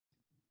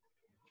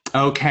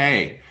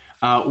Okay.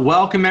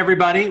 Welcome,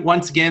 everybody.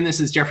 Once again,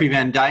 this is Jeffrey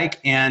Van Dyke,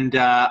 and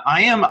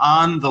I am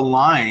on the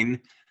line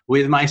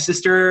with my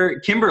sister,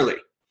 Kimberly.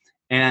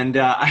 And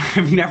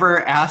I've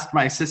never asked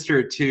my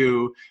sister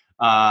to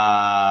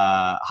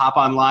hop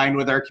online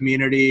with our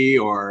community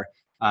or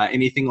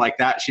anything like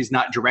that. She's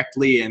not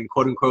directly in,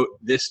 quote unquote,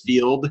 this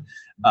field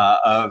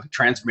of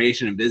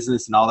transformation and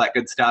business and all that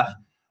good stuff.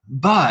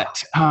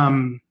 But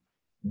I've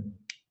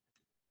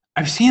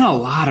seen a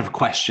lot of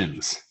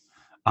questions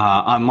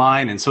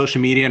online and social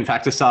media. In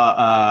fact, I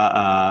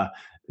saw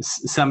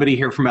somebody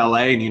here from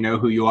LA, and you know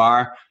who you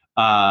are,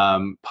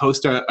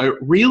 post a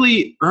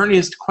really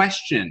earnest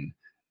question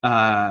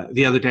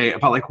the other day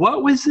about, like,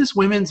 what was this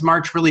Women's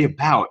March really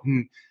about?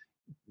 And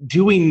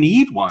do we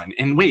need one?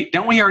 And wait,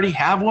 don't we already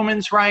have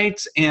women's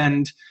rights?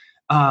 And,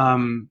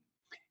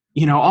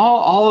 you know,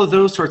 all of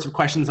those sorts of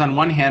questions on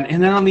one hand.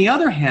 And then on the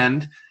other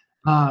hand,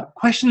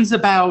 questions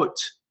about,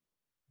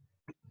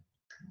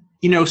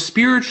 you know,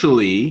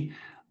 spiritually,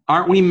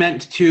 aren't we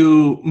meant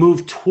to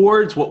move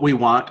towards what we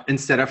want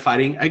instead of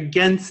fighting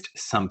against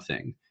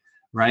something,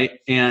 right?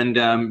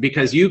 And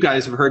because you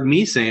guys have heard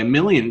me say a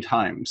million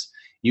times,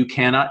 you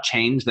cannot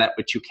change that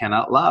which you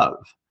cannot love,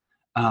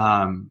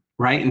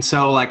 right? And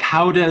so, like,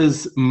 how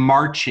does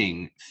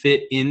marching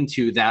fit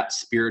into that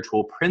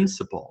spiritual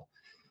principle?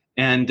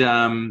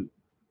 And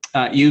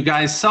you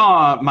guys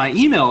saw my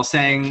email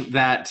saying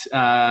that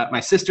my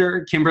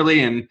sister,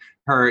 Kimberly, and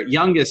her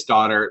youngest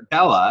daughter,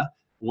 Bella,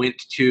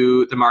 went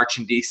to the march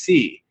in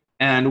DC.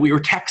 And we were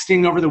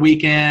texting over the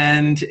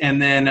weekend.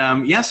 And then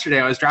yesterday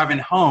I was driving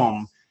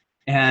home,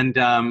 and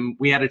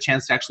we had a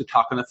chance to actually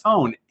talk on the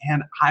phone.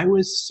 And I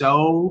was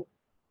so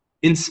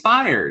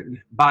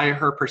inspired by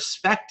her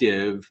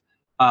perspective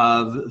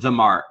of the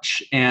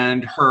march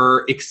and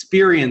her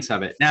experience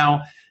of it.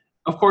 Now,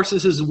 of course,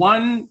 this is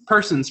one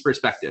person's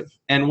perspective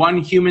and one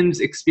human's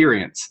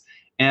experience.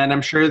 And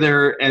I'm sure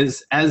there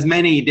is as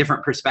many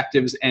different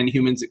perspectives and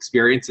humans'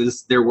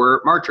 experiences there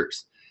were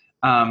marchers.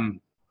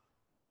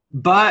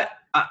 But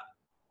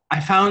I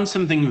found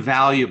something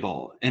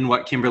valuable in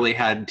what Kimberly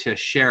had to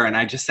share. And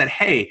I just said,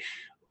 hey,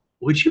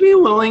 would you be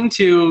willing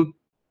to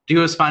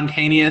do a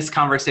spontaneous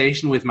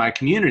conversation with my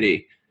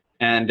community?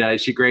 And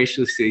she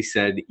graciously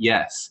said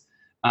yes.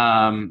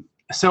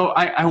 So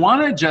I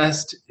want to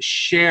just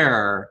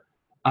share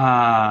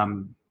a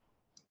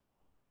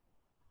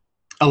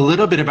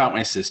little bit about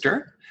my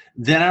sister.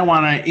 Then I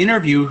want to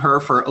interview her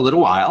for a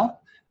little while.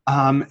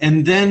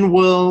 And then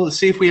we'll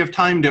see if we have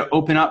time to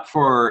open up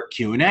for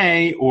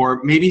Q&A,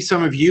 or maybe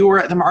some of you are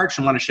at the march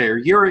and want to share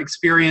your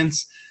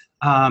experience.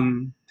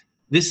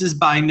 This is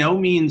by no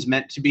means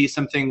meant to be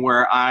something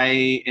where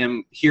I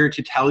am here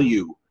to tell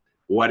you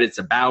what it's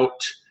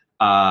about,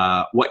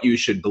 what you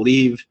should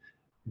believe.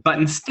 But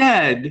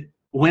instead,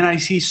 when I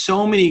see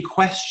so many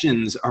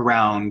questions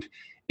around,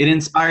 it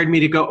inspired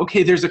me to go,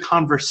 okay, there's a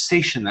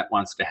conversation that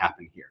wants to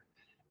happen here.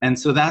 And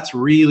so that's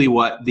really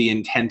what the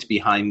intent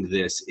behind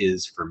this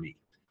is for me.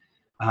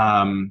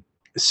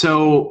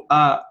 So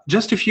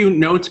just a few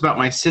notes about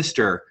my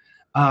sister.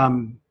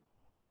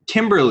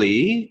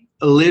 Kimberly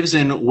lives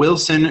in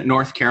Wilson,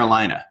 North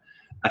Carolina,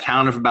 a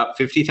town of about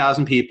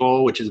 50,000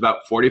 people, which is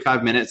about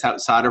 45 minutes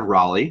outside of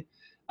Raleigh.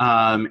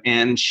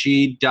 And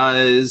she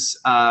does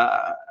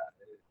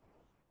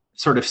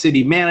sort of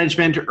city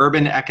management,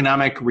 urban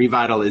economic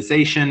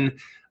revitalization.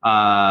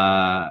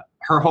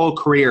 Her whole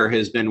career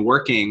has been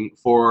working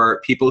for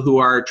people who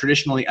are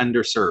traditionally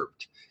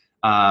underserved,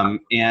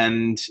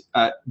 and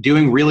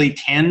doing really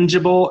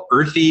tangible,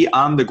 earthy,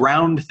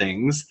 on-the-ground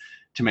things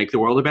to make the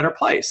world a better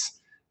place.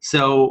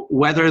 So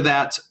whether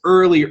that's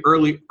early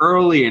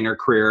in her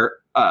career,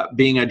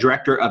 being a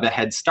director of a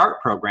Head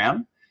Start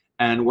program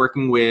and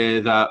working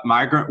with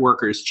migrant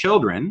workers'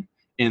 children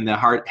in the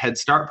Head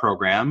Start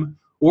program,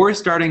 or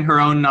starting her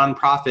own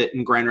nonprofit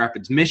in Grand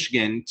Rapids,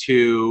 Michigan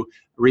to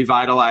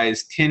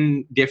revitalize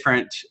 10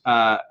 different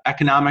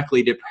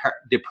economically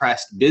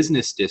depressed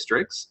business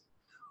districts,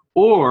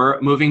 or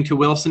moving to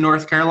Wilson,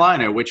 North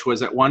Carolina, which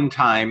was at one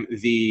time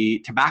the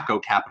tobacco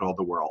capital of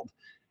the world,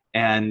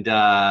 and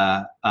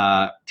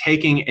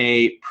taking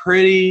a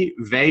pretty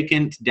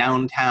vacant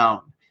downtown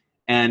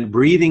and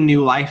breathing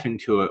new life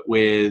into it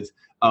with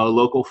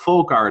local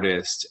folk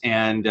artists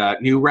and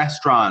new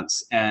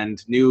restaurants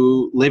and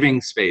new living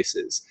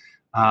spaces.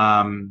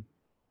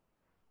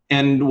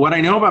 And what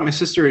I know about my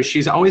sister is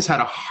she's always had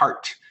a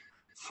heart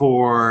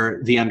for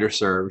the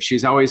underserved.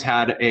 She's always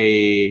had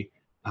a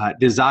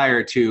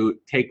desire to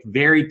take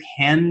very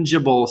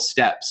tangible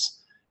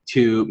steps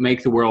to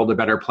make the world a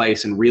better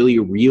place in really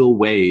real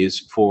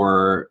ways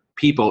for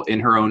people in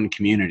her own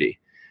community.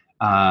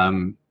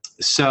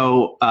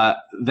 So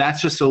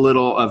that's just a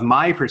little of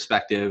my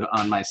perspective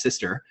on my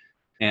sister,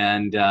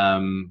 and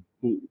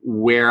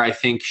where I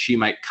think she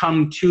might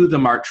come to the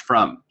march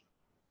from.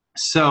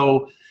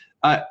 So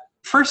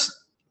first,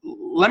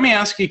 let me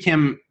ask you,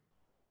 Kim,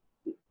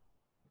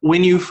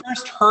 when you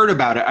first heard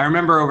about it, I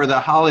remember over the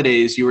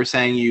holidays you were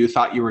saying you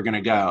thought you were going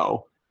to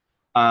go.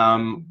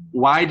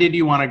 Why did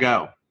you want to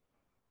go?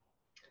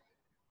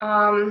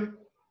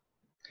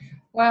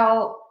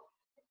 Well,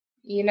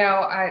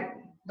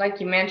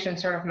 Like you mentioned,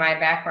 sort of my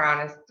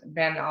background has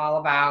been all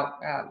about,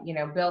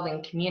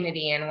 building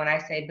community. And when I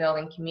say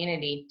building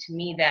community, to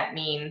me, that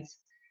means,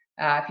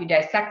 if you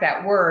dissect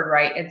that word,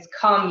 right, it's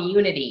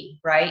community,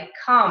 right?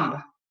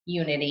 Come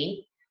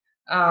unity.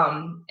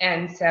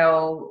 And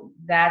so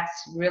that's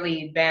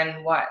really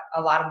been what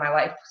a lot of my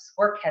life's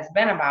work has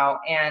been about.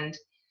 And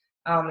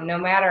no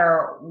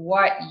matter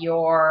what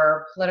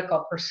your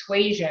political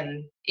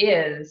persuasion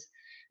is,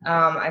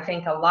 I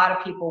think a lot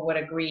of people would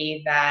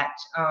agree that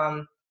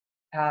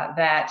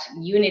that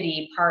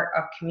unity part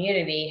of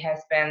community has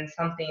been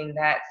something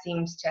that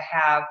seems to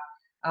have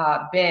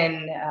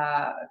been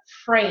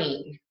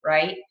fraying,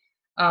 right?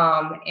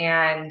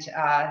 And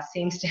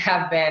seems to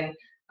have been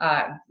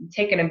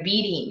taken a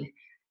beating.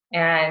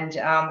 And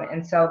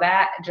so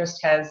that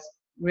just has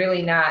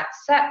really not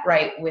set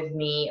right with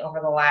me over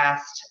the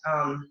last,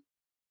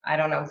 I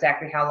don't know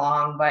exactly how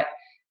long, but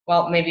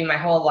well, maybe my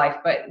whole life,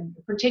 but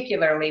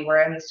particularly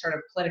we're in this sort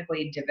of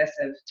politically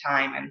divisive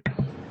time. And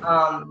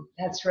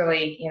that's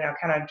really,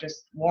 kind of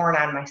just worn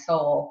on my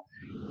soul.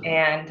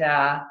 And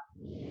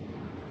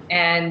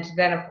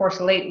then, of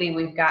course, lately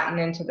we've gotten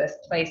into this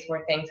place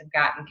where things have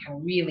gotten kind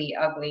of really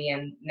ugly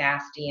and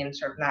nasty and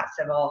sort of not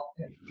civil.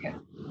 It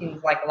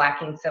seems like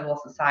lacking civil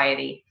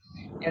society.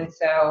 And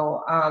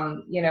so,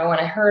 when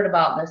I heard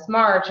about this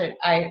march,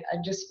 I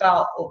just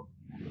felt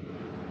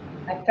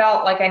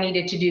like I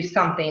needed to do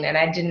something, and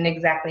I didn't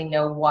exactly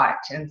know what.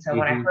 And so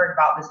when I heard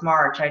about this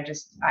march, I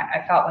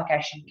felt like I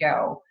should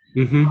go.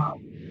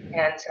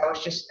 And so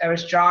I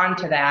was drawn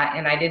to that,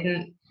 and I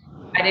didn't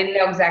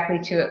know exactly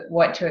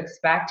what to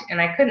expect,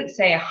 and I couldn't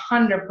say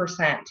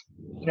 100%,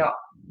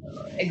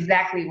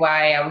 exactly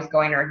why I was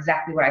going or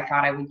exactly what I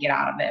thought I would get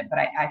out of it, but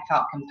I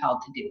felt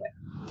compelled to do it.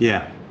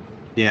 Yeah.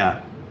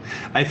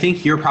 I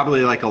think you're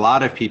probably like a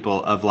lot of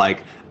people of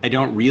like, I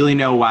don't really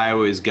know why I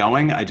was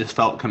going. I just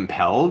felt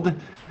compelled.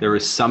 There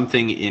was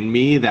something in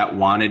me that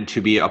wanted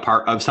to be a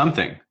part of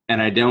something. And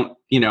I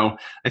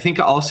think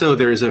also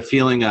there's a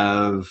feeling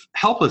of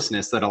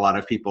helplessness that a lot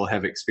of people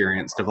have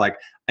experienced of like,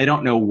 I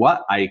don't know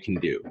what I can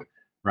do.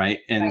 Right.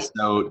 And Right.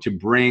 so to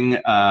bring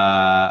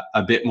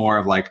a bit more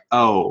of like,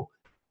 oh,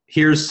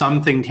 here's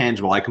something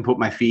tangible. I can put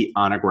my feet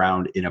on a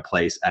ground in a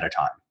place at a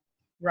time.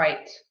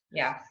 Right.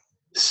 Yeah.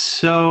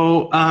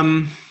 So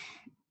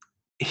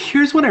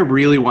here's what I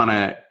really want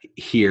to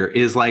hear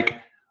is like,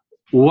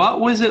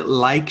 what was it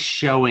like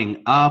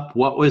showing up?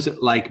 What was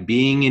it like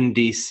being in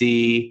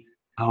DC?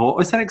 What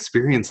was that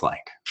experience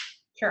like?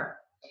 Sure.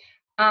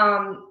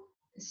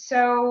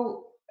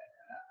 So,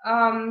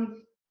 I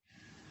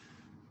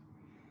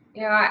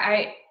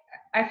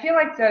feel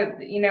like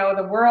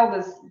the world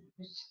is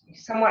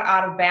somewhat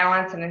out of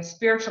balance, and then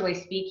spiritually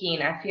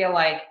speaking, I feel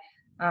like,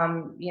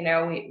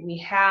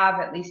 we have,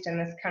 at least in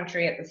this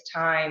country at this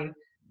time,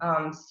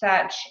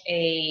 such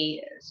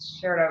a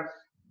sort of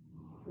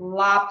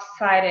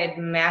lopsided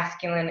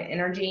masculine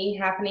energy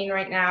happening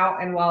right now.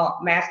 And while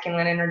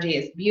masculine energy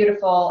is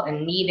beautiful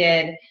and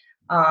needed,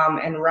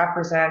 and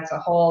represents a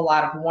whole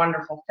lot of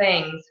wonderful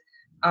things,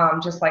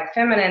 just like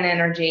feminine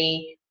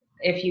energy,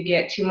 if you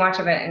get too much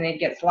of it and it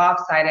gets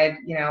lopsided,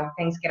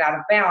 things get out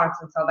of balance.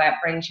 And so that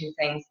brings you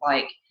things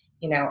like,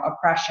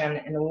 oppression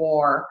and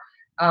war.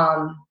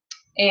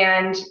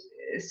 And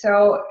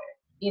so,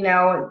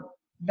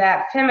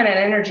 that feminine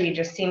energy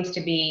just seems to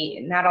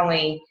be not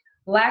only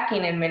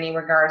lacking in many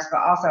regards,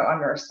 but also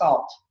under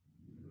assault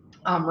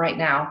right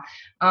now.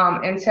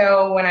 And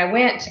so when I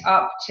went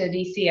up to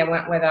DC, I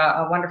went with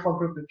a wonderful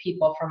group of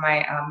people from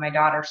my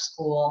daughter's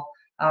school,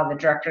 the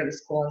director of the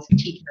school, and some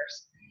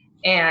teachers.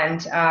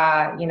 And,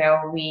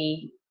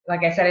 we,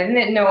 like I said, I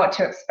didn't know what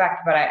to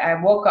expect, but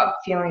I woke up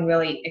feeling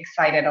really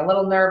excited, a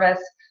little nervous,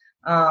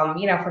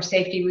 for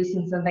safety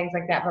reasons and things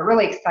like that, but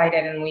really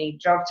excited. And we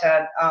drove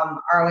to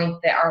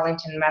the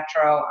Arlington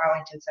Metro,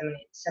 Arlington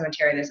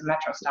Cemetery. There's a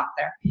metro stop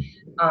there,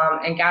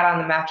 and got on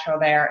the metro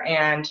there.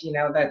 And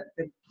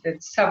the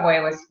subway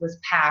was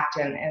packed.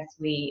 And as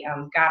we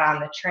got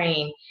on the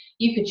train,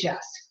 you could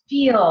just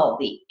feel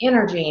the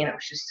energy, and it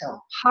was just so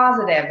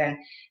positive. And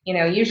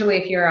usually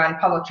if you're on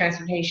public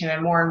transportation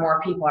and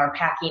more people are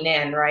packing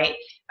in, right,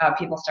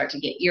 people start to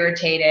get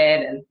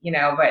irritated. And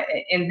but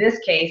in this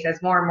case,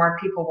 as more and more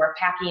people were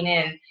packing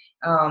in,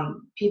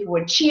 people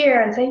would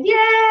cheer and say,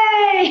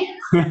 "Yay!"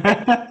 Come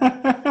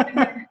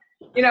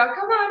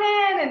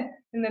on in.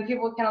 And then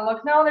people would kind of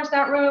look, no, there's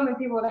not room. And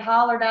people would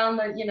holler down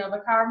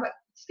the car, but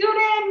scoot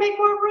in, make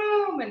more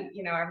room. And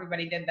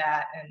everybody did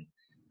that. And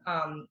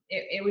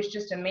it was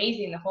just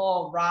amazing, the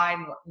whole ride,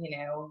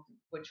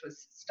 which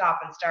was stop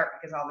and start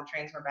because all the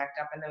trains were backed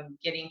up, and then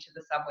getting to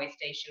the subway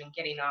station and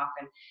getting off,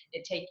 and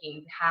it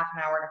taking half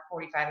an hour to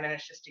 45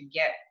 minutes just to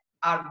get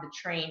out of the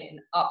train and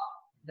up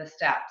the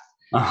steps.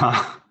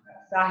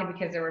 Outside,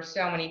 because there were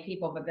so many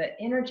people, but the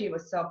energy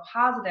was so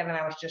positive, and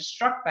I was just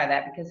struck by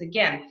that, because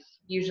again,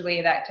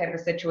 usually that type of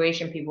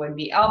situation, people would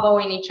be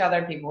elbowing each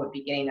other, people would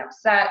be getting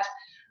upset.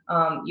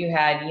 You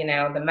had,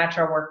 the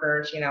metro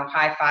workers,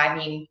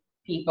 high-fiving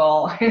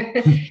people,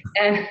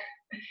 and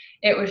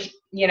it was,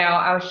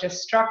 I was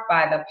just struck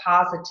by the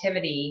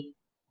positivity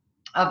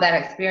of that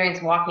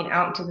experience, walking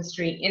out into the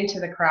street, into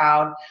the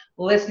crowd,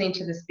 listening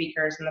to the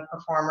speakers and the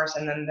performers,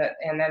 and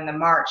then the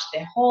march.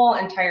 The whole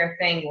entire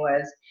thing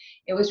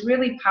it was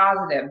really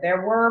positive.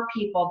 There were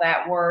people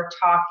that were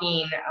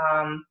talking,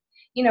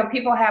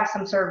 people have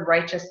some sort of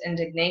righteous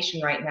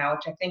indignation right now,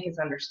 which I think is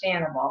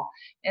understandable.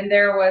 And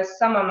there was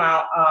some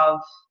amount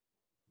of,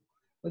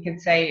 we could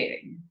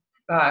say,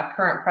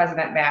 current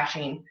president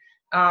bashing.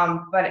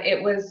 But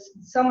it was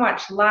so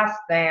much less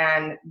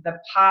than the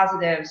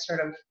positive sort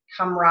of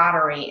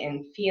camaraderie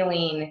and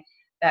feeling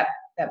that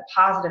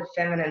positive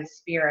feminine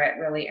spirit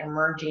really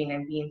emerging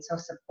and being so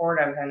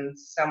supportive, and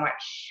so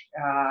much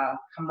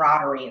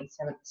camaraderie and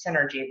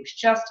synergy. It was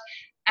just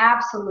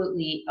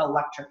absolutely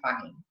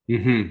electrifying.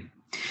 Mm-hmm.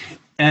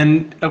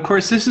 And of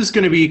course, this is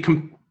going to be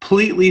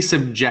completely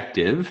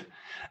subjective,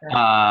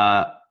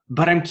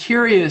 but I'm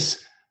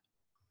curious,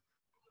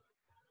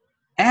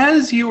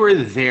 as you were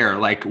there,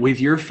 like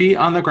with your feet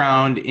on the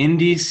ground in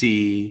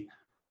DC,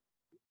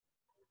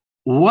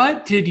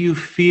 what did you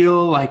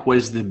feel like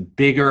was the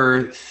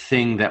bigger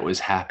thing that was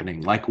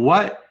happening? Like,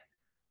 what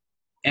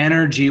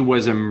energy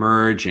was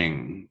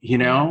emerging,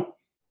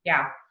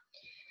 Yeah.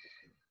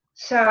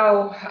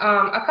 So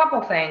a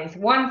couple things.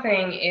 One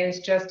thing is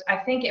just, I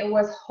think it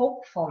was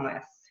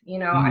hopefulness.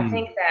 I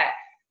think that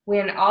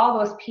when all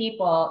those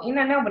people,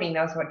 nobody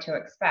knows what to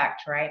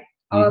expect, right?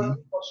 All those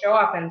people show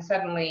up, and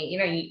suddenly,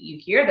 you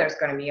hear there's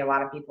going to be a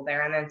lot of people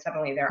there, and then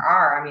suddenly there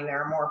are. I mean,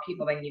 there are more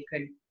people than you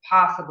could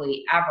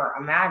possibly ever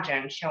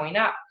imagine showing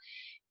up.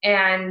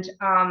 And,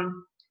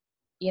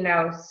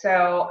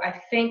 so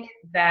I think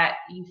that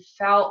you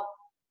felt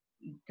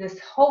this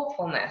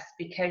hopefulness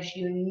because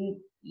you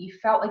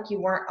felt like you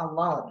weren't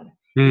alone.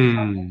 You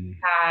felt like you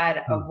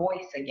had a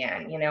voice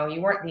again.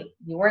 You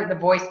weren't the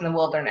voice in the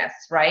wilderness,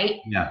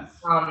 right? Yeah.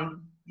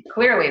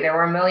 Clearly there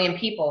were 1 million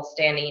people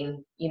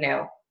standing,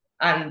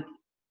 on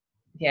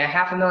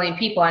 500,000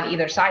 people on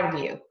either side of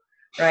you,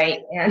 right?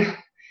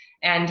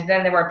 And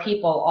then there were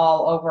people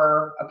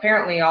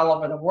apparently all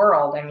over the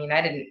world. I mean,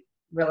 I didn't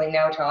really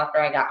know till after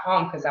I got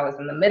home, because I was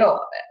in the middle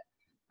of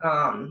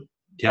it.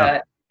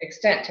 The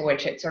extent to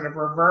which it sort of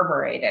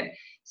reverberated.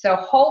 So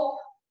hope,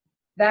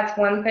 that's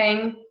one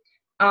thing.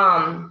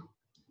 And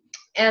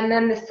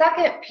then the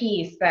second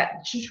piece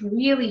that just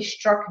really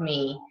struck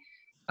me,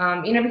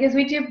 because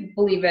we do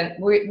believe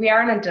we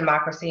are in a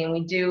democracy, and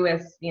we do,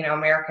 as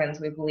Americans,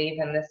 we believe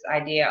in this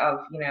idea of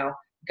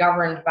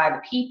governed by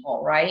the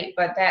people, right?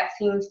 But that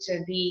seems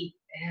to be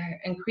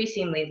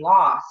increasingly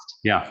lost.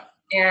 Yeah.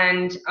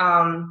 And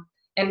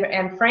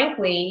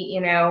frankly,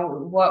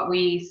 what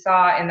we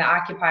saw in the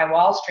Occupy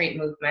Wall Street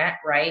movement,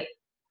 right?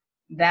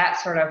 That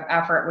sort of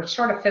effort, which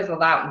sort of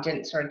fizzled out and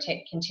didn't sort of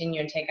continue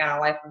and take on a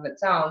life of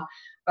its own,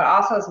 but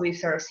also as we've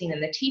sort of seen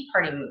in the Tea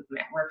Party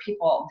movement, where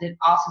people didn't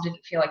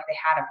feel like they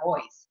had a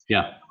voice.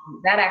 Yeah.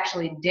 That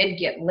actually did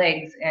get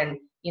legs, and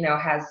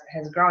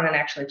has grown and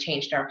actually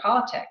changed our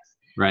politics.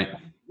 Right.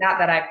 Not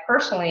that I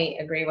personally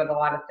agree with a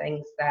lot of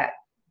things that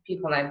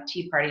people in the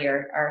Tea Party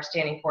are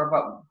standing for,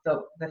 but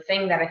the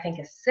thing that I think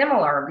is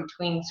similar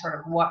between sort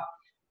of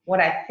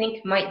what I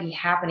think might be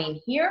happening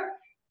here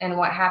and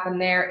what happened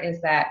there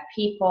is that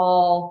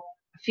people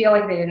feel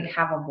like they didn't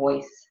have a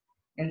voice.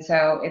 And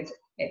so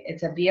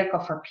it's a vehicle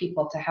for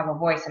people to have a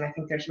voice. And I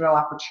think there's real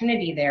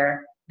opportunity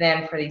there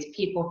then for these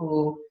people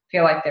who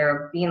feel like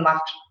they're being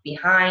left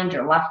behind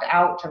or left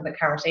out of the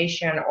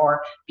conversation,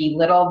 or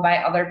belittled by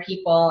other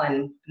people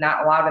and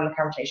not allowed in the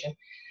conversation,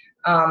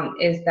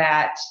 is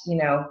that,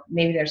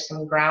 maybe there's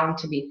some ground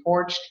to be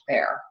forged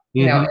there,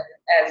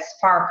 as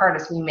far apart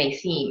as we may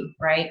seem,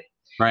 right?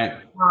 Right.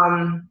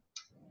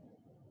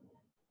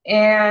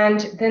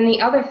 And then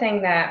the other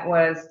thing that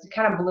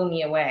kind of blew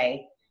me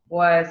away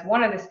was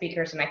one of the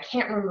speakers, and I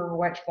can't remember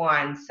which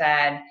one,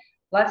 said,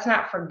 let's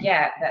not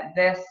forget that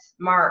this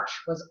march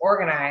was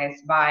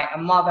organized by a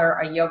mother,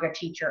 a yoga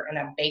teacher, and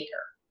a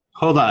baker.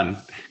 Hold on,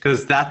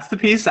 because that's the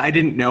piece I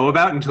didn't know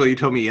about until you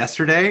told me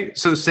yesterday.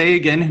 So say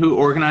again, who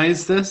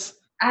organized this?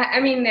 I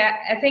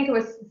think it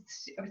was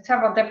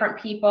several different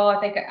people.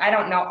 I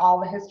don't know all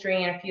the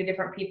history, and a few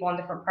different people in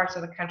different parts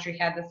of the country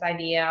had this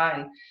idea.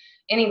 And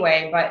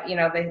anyway, but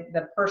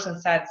the person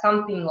said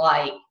something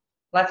like,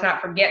 let's not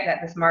forget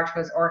that this march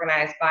was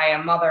organized by a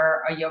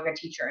mother, a yoga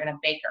teacher, and a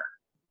baker.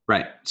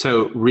 Right.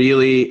 So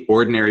really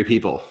ordinary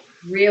people.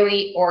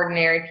 Really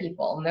ordinary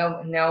people.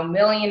 No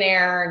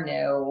millionaire,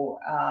 no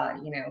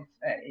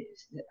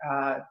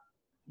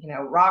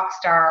rock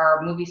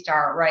star, movie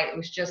star, right? It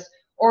was just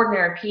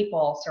ordinary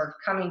people sort of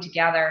coming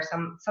together,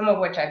 some of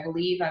which I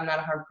believe, I'm not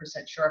 100%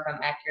 sure if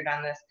I'm accurate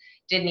on this,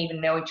 didn't even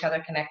know each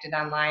other, connected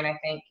online, I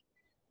think.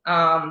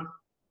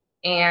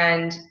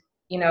 And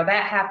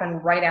that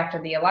happened right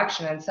after the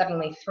election, and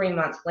suddenly 3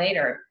 months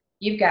later,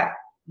 you've got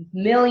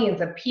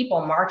millions of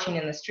people marching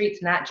in the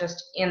streets, not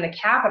just in the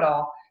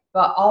Capitol,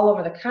 but all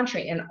over the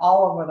country and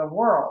all over the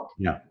world.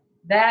 Yeah.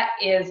 That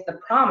is the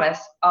promise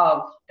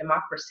of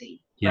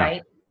democracy,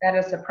 right? That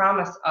is the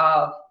promise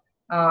of,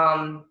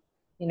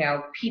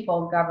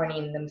 people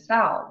governing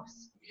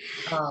themselves.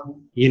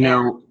 You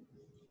know,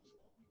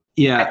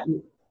 yeah,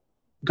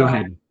 go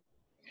ahead.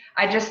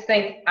 I just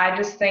think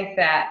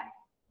that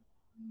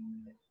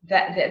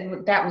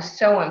that was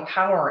so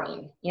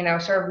empowering, you know,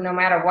 sort of no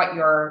matter what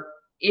your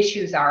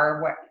issues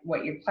are,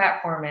 what your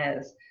platform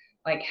is,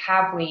 like,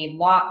 have we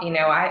lost, you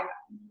know,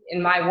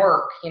 in my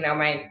work, you know,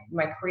 my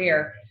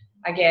career,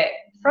 I get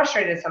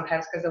frustrated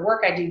sometimes because the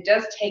work I do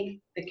does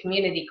take the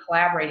community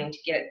collaborating to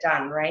get it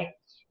done, right?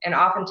 And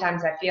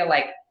oftentimes I feel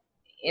like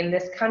in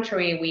this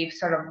country, we've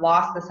sort of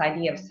lost this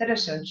idea of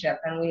citizenship,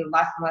 and we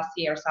less and less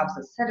see ourselves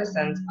as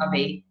citizens of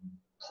a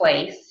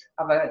place,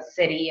 of a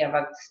city, of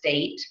a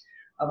state,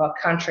 of a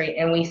country,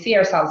 and we see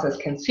ourselves as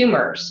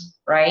consumers,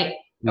 right?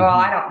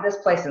 Well, this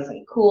place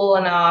isn't cool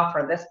enough,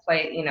 or this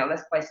place, you know,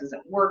 this place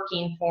isn't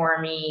working for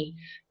me,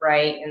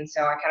 right? And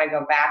so I kind of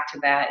go back to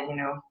that, you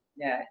know,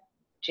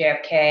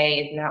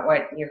 JFK is not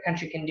what your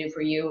country can do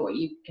for you, what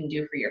you can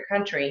do for your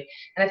country.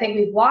 And I think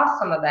we've lost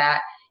some of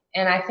that.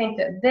 And I think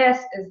that this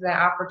is the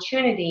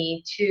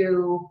opportunity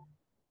to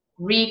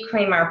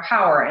reclaim our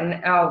power.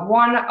 And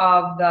one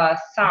of the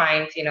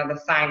signs, you know, the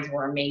signs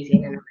were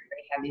amazing, and everybody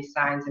had these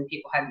signs, and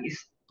people had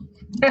these,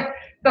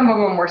 some of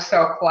them were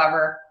so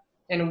clever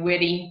and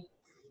witty.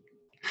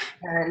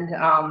 And,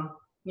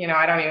 you know,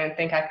 I don't even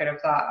think I could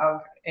have thought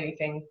of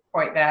anything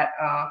quite that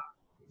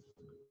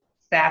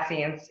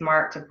sassy and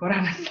smart to put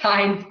on a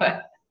sign,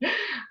 but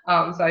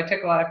so I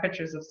took a lot of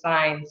pictures of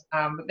signs,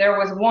 but there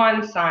was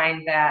one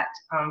sign that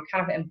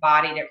kind of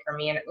embodied it for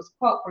me, and it was a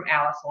quote from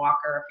Alice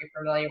Walker, if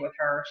you're familiar with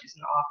her. She's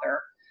an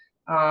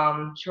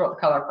author. She wrote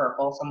The Color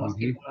Purple, so most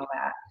people know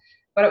that.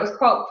 But it was a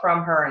quote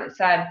from her, and it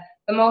said,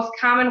 "The most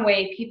common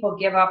way people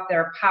give up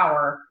their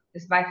power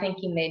is by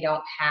thinking they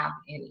don't have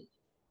any."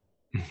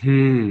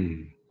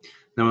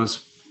 The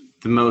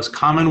most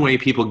common way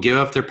people give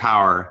up their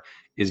power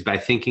is by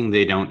thinking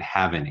they don't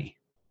have any.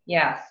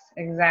 Yes,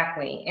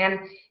 exactly.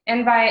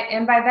 And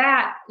by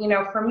that, you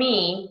know, for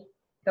me,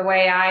 the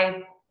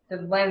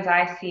lens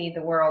I see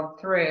the world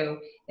through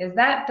is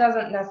that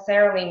doesn't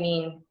necessarily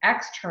mean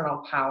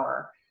external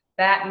power.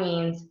 That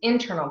means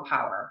internal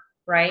power,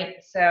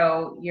 right?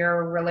 So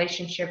your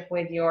relationship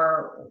with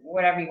your,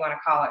 whatever you want to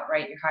call it,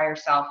 right? Your higher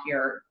self,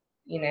 your,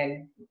 you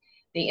know,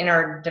 the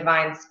inner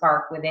divine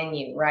spark within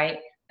you, right?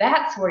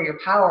 That's where your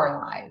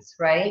power lies,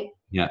 right?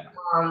 Yeah.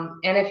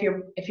 And if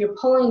you're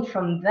pulling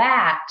from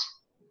that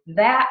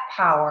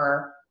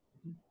power,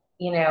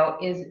 you know,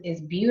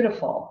 is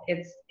beautiful.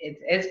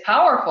 It's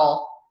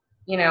powerful,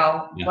 you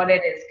know, but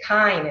it is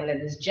kind, and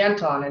it is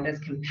gentle, and it is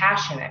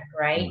compassionate,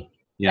 right?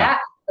 Yeah.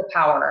 That's the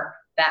power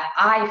that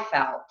I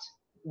felt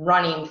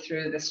running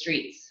through the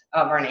streets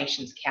of our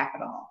nation's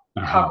capital,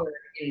 covered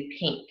in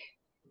pink.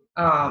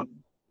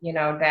 You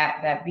know,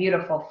 that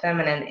beautiful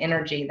feminine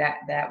energy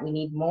that we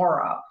need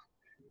more of.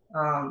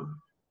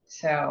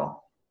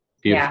 So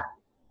Beautiful.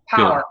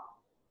 yeah,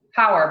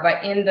 power,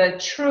 but in the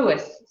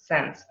truest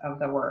sense of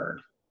the word.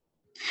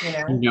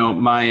 You know,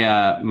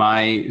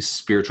 my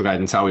spiritual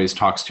guidance always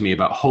talks to me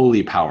about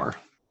holy power,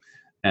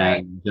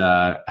 and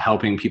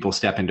helping people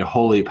step into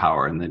holy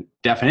power. And the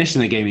definition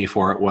they gave me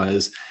for it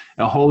was,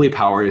 a holy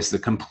power is the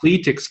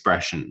complete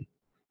expression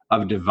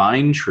of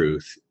divine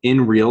truth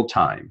in real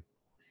time,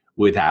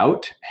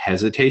 without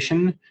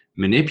hesitation,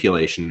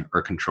 manipulation,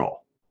 or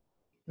control.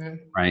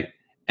 Right?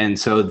 And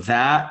so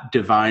that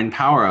divine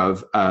power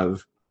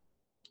of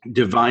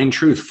divine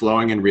truth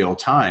flowing in real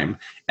time,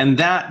 and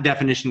that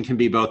definition can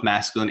be both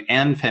masculine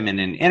and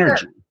feminine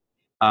energy.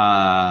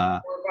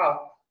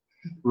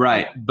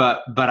 Right,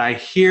 but I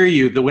hear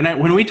you.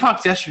 When we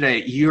talked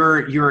yesterday,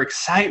 your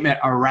excitement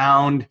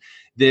around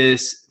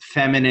this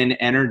feminine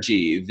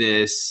energy,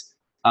 this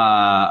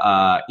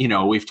you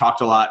know, we've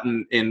talked a lot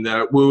in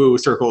the woo-woo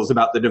circles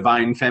about the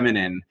divine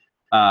feminine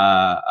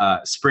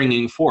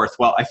springing forth.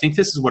 Well, I think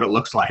this is what it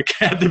looks like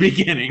at the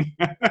beginning.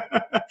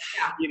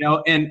 You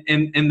know,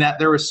 and that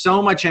there was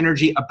so much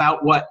energy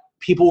about what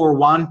people were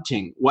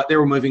wanting, what they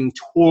were moving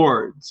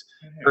towards,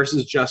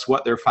 versus just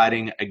what they're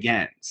fighting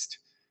against.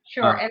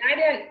 Sure.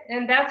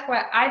 And that's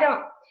what I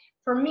don't,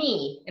 for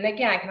me, and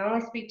again, I can only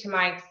speak to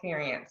my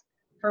experience.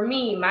 For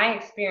me, my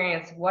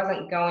experience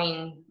wasn't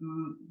going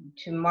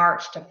to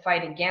march to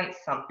fight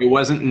against something. It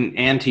wasn't an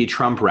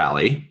anti-Trump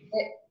rally.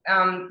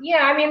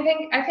 Yeah, I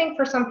mean, I think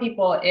for some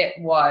people it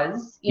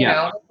was, you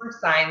know, there were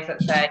signs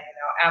that said,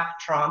 you know, F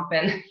Trump,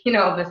 and, you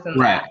know, this and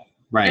that.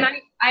 Right.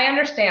 And I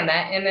understand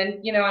that. And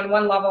then, you know, on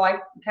one level, I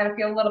kind of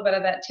feel a little bit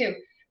of that too.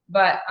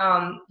 But,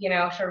 you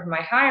know, sort of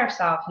my higher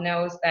self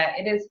knows that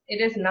it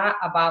is not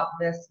about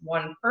this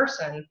one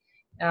person.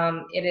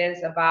 It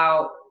is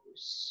about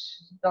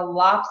the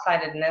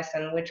lopsidedness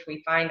in which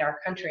we find our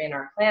country and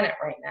our planet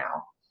right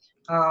now.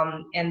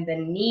 And the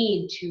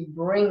need to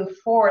bring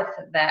forth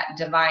that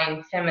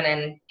divine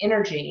feminine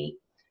energy,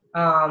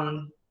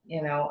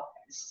 you know,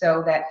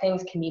 so that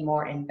things can be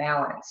more in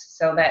balance,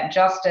 so that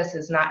justice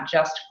is not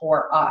just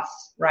for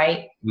us,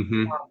 right?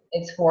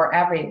 It's for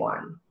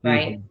everyone,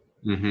 right?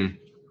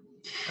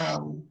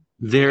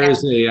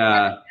 There's And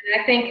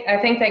I think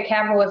that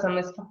capitalism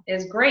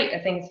is great. I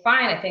think it's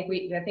fine. I think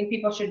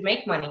people should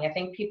make money. I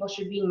think people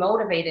should be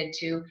motivated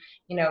to,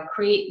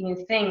 create new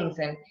things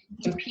and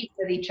compete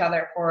with each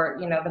other for,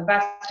 the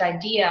best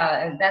idea.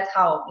 And that's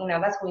how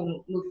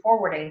we move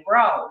forward and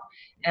grow.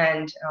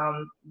 And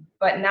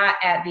but not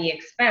at the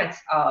expense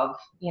of,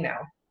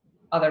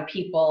 other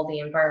people, the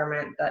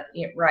environment,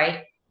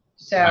 right?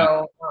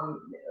 So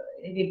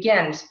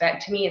again, back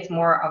to me, it's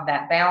more of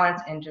that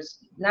balance and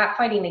just not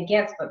fighting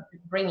against, but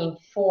bringing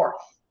forth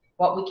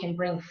what we can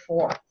bring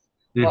forth,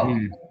 what we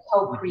can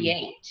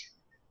co-create.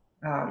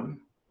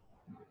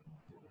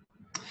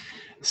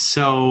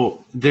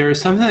 So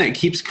there's something that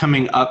keeps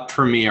coming up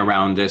for me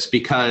around this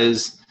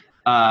because,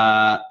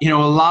 a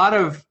lot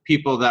of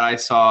people that I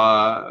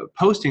saw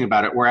posting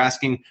about it were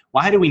asking,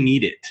 why do we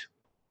need it?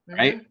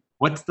 Right?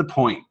 What's the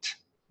point?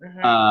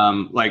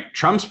 Like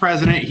Trump's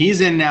president,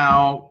 he's in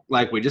now,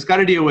 like we just got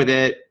to deal with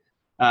it,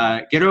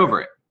 get over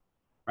it,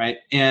 right?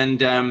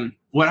 And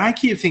what I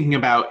keep thinking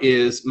about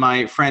is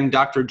my friend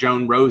Dr.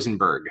 Joan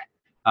Rosenberg,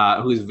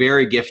 who's a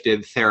very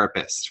gifted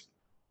therapist.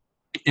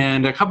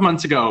 And a couple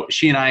months ago,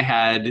 she and I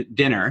had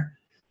dinner,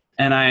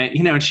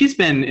 and she's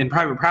been in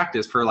private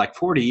practice for like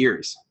 40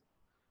 years.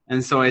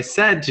 And so I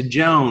said to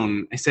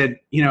Joan,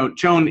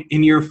 Joan,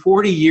 in your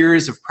 40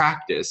 years of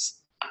practice,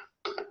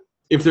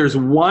 if there's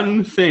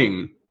one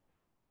thing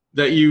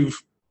that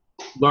you've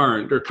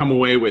learned or come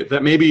away with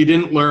that maybe you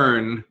didn't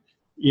learn,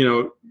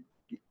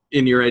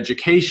 in your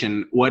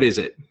education, what is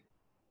it?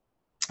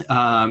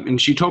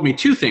 And she told me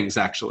two things,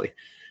 actually.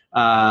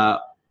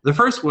 The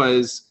first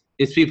was,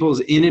 it's people's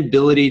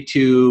inability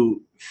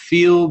to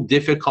feel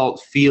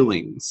difficult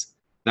feelings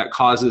that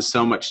causes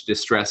so much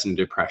distress and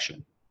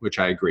depression, which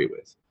I agree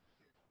with.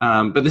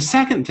 But the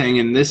second thing,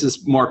 and this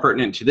is more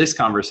pertinent to this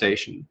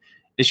conversation,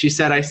 is she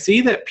said, I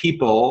see that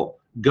people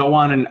go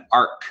on an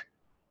arc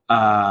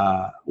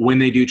when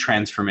they do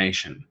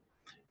transformation.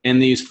 In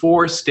these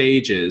 4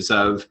 stages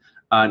of,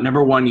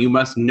 number 1, you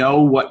must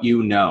know what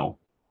you know,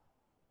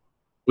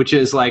 which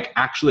is like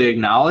actually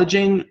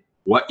acknowledging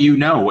what you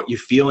know, what you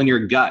feel in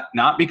your gut,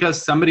 not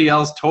because somebody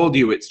else told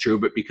you it's true,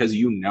 but because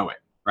you know it,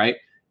 right?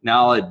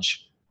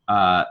 Knowledge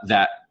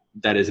that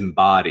is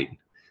embodied.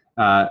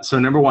 So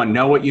number 1,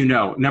 know what you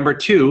know. Number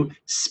 2,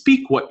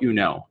 speak what you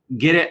know.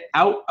 Get it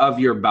out of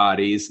your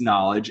body's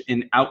knowledge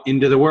and out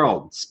into the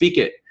world. Speak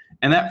it.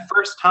 And that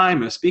first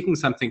time of speaking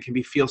something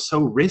can feel so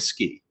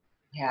risky.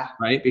 Yeah.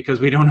 Right? Because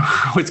we don't know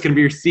how it's going to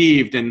be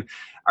received. And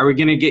are we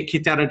going to get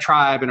kicked out of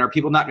tribe? And are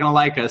people not going to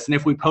like us? And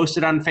if we post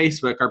it on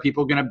Facebook, are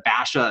people going to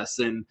bash us?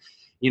 And,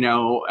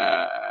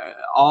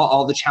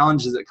 all the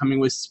challenges that come in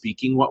with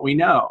speaking what we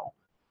know.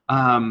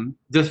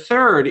 The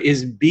third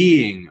is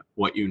being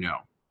what you know.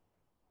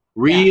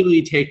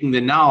 Really taking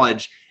the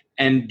knowledge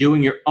and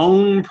doing your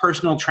own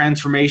personal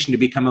transformation to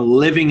become a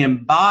living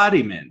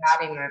embodiment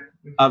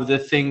of the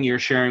thing you're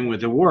sharing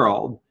with the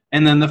world.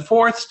 And then the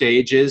 4th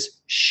stage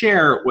is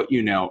share what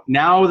you know.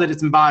 Now that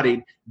it's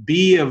embodied,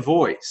 be a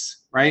voice,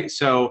 right?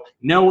 So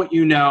know what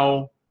you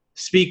know,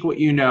 speak what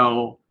you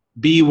know,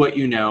 be what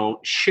you know,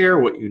 share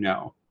what you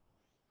know.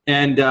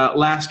 And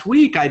last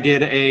week I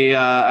did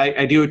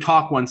I do a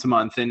talk once a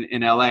month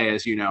in LA,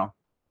 as you know.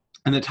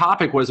 And the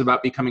topic was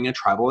about becoming a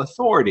tribal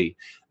authority.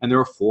 And there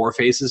were 4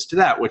 phases to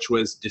that, which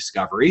was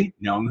discovery,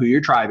 knowing who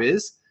your tribe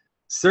is,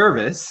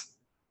 service,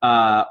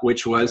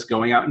 which was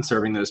going out and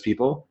serving those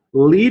people,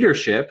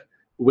 leadership,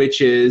 which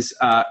is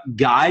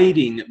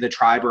guiding the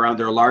tribe around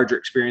their larger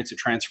experience of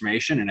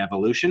transformation and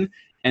evolution,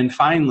 and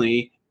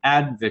finally,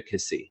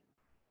 advocacy.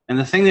 And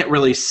the thing that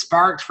really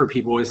sparked for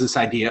people was this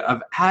idea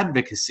of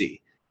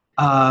advocacy,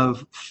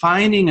 of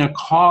finding a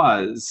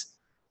cause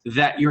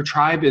that your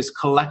tribe is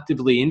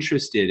collectively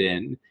interested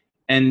in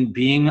and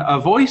being a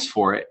voice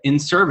for it in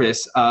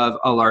service of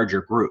a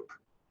larger group.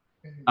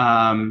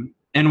 And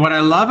what I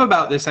love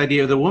about this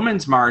idea of the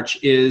Women's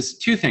March is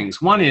 2 things.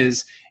 One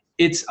is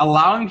it's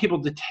allowing people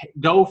to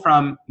go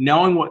from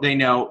knowing what they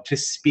know to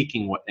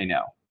speaking what they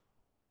know,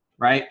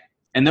 right?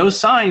 And those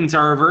signs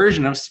are a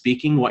version of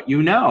speaking what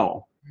you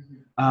know,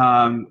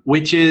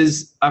 which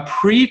is a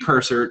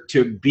precursor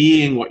to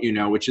being what you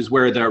know, which is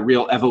where the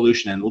real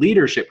evolution and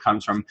leadership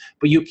comes from,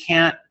 but you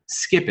can't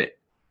skip it.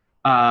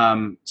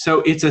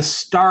 So it's a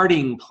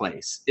starting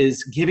place,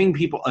 is giving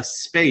people a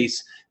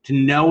space to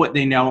know what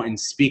they know and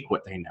speak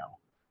what they know,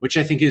 which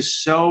I think is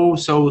so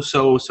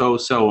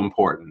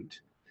important.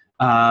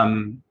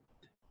 And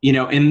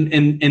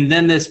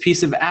then this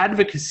piece of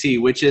advocacy,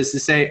 which is to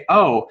say,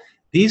 oh,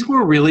 these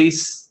were really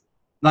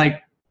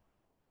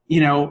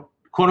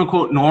quote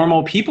unquote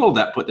normal people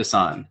that put this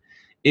on.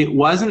 It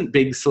wasn't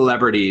big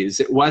celebrities.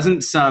 It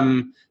wasn't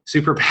some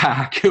super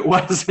PAC. It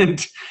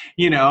wasn't,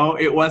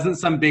 it wasn't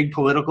some big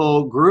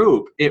political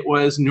group. It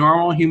was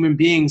normal human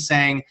beings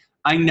saying,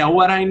 I know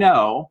what I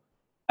know,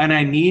 and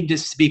I need to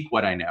speak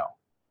what I know.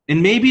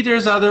 And maybe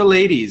there's other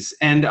ladies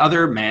and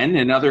other men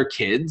and other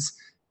kids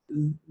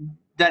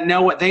that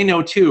know what they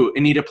know too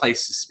and need a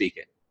place to speak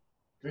it.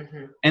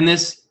 And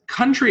this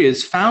country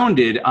is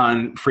founded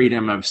on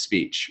freedom of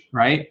speech,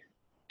 right?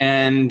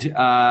 and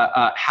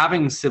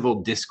having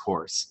civil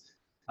discourse,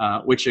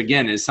 which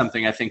again is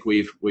something I think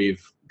we've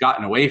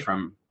gotten away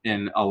from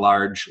in a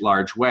large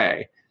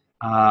way.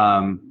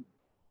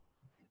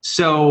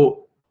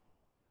 So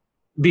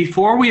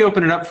before we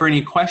open it up for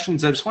any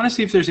questions, I just want to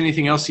see if there's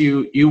anything else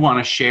you want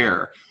to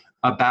share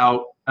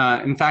about.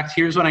 In fact,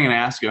 here's what I'm going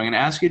to ask you. I'm going to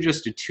ask you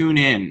just to tune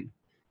in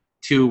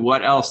to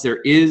what else there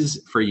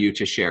is for you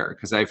to share,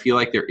 because I feel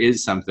like there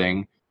is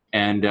something,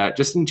 and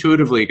just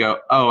intuitively go,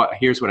 oh,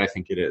 here's what I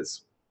think it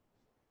is.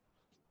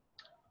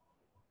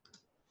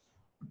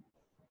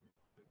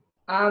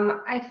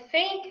 I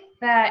think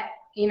that,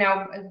 you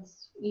know,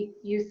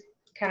 you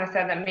kind of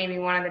said that maybe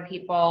one of the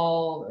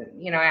people,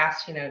 you know,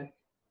 asked, you know,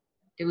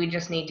 do we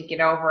just need to get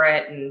over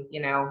it and,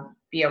 you know,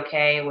 be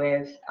okay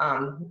with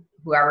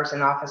whoever's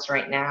in office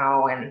right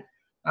now? And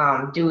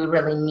do we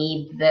really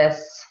need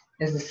this?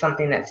 Is this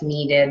something that's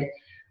needed?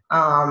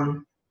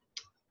 And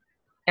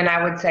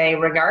I would say,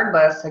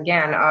 regardless,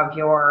 again, of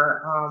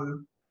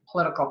your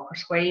political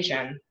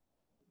persuasion,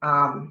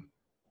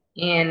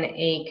 in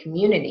a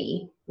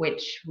community,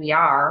 which we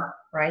are,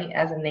 right,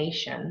 as a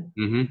nation,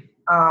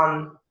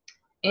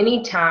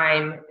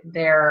 anytime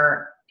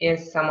there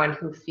is someone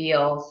who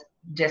feels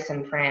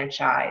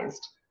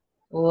disenfranchised,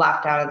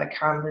 left out of the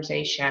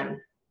conversation,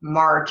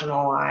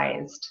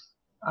 marginalized,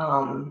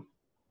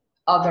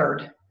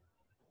 othered,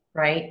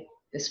 right,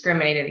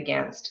 discriminated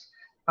against,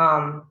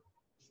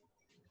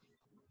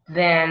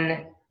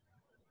 then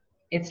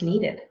it's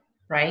needed,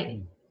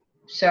 right?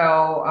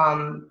 So,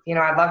 you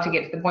know, I'd love to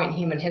get to the point in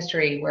human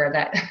history where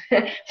that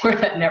where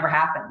that never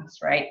happens,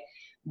 right?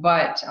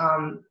 But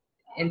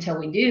until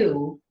we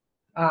do,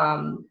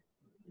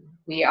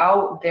 we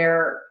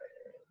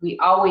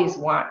always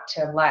want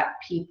to let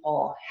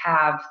people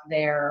have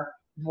their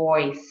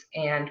voice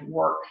and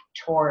work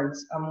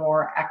towards a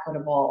more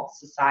equitable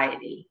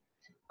society.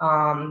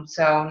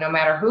 So no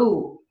matter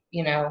who,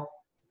 you know,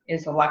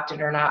 is elected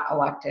or not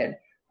elected,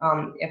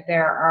 if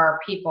there are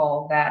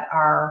people that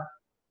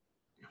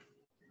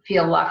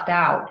feel left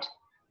out,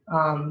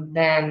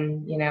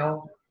 then, you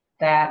know,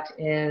 that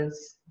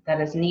is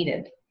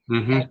needed.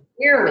 And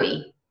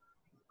clearly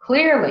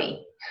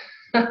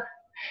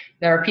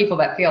there are people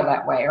that feel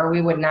that way, or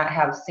we would not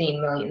have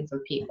seen millions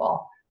of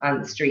people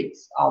on the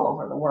streets all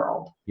over the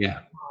world.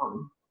 Yeah.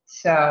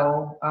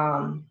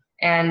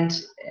 And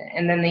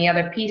then the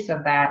other piece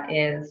of that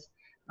is,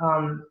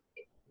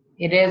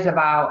 it is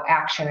about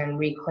action and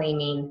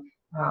reclaiming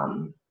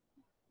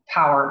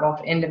power,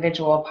 both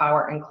individual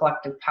power and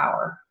collective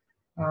power,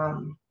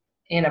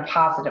 in a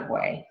positive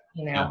way,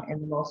 you know,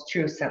 in the most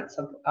true sense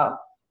of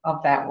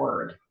that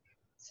word.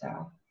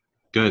 So.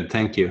 Good,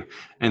 thank you.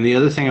 And the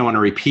other thing I want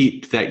to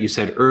repeat that you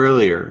said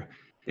earlier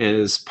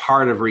is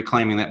part of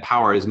reclaiming that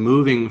power is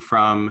moving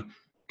from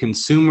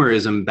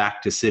consumerism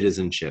back to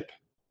citizenship.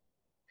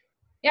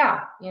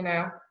 Yeah, you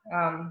know,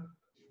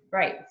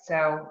 right.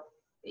 So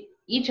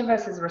each of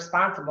us is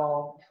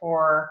responsible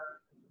for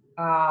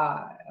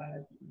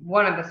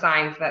one of the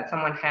signs that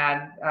someone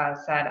had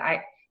said,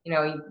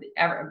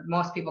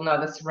 most people know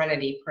the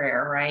serenity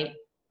prayer, right?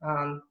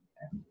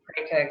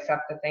 Pray to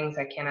accept the things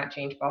I cannot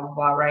change, blah, blah,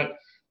 blah, right?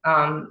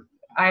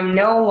 I'm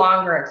no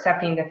longer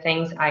accepting the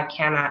things I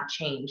cannot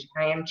change.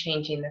 I am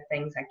changing the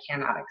things I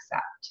cannot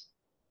accept.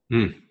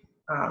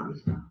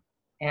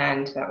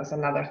 And that was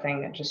another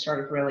thing that just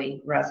sort of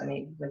really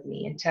resonated with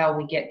me, until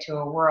we get to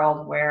a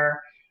world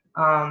where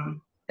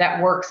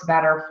that works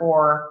better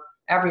for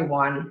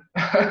everyone.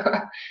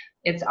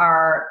 It is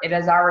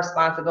our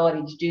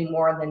responsibility to do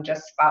more than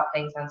just spout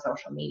things on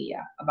social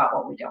media about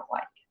what we don't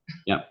like.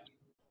 Yep.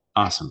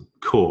 Awesome.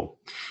 Cool.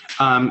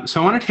 So I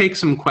want to take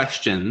some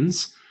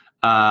questions,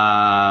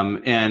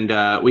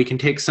 and we can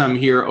take some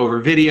here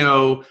over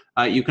video.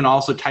 You can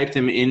also type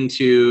them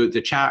into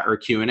the chat or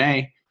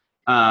Q&A,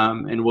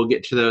 and we'll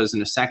get to those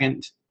in a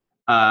second.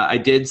 I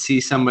did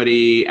see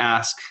somebody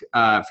ask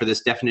for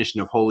this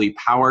definition of holy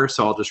power,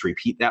 so I'll just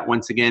repeat that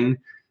once again.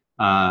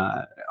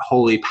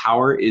 Holy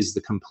power is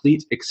the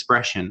complete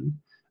expression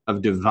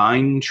of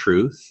divine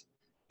truth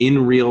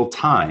in real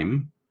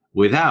time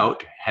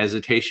without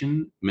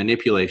hesitation,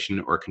 manipulation,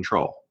 or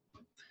control.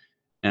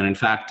 And in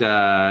fact,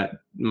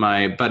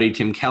 my buddy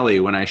Tim Kelly,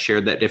 when I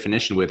shared that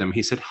definition with him,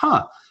 he said,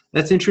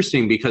 that's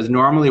interesting, because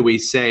normally we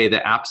say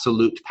that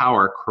absolute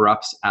power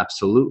corrupts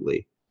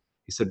absolutely.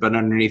 He said, but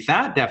underneath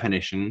that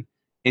definition,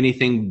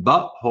 anything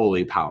but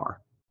holy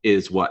power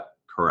is what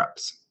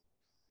corrupts.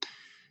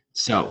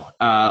 So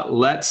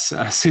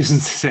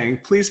Susan's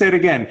saying, please say it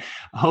again.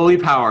 Holy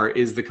power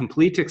is the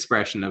complete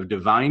expression of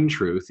divine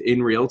truth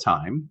in real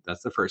time.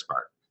 That's the first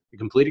part. The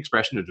complete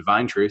expression of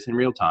divine truth in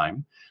real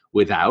time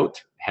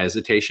without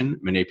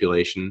hesitation,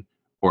 manipulation,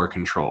 or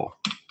control.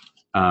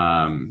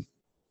 And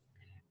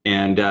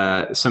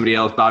somebody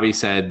else, Bobby,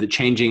 said that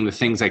changing the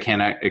things I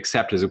cannot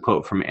accept is a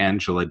quote from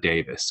Angela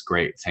Davis.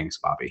 Great. Thanks,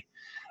 Bobby.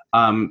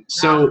 Thank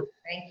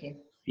you.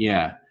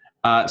 Yeah.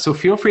 So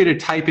feel free to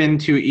type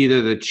into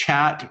either the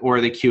chat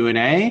or the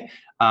Q&A,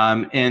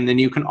 and then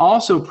you can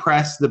also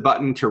press the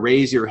button to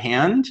raise your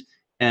hand,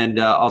 and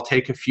I'll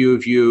take a few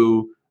of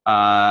you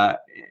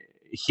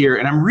here.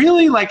 And I'm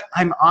really like,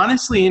 I'm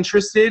honestly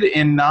interested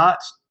in not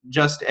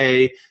just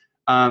a,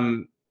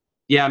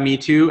 yeah, me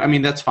too. I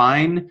mean, that's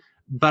fine.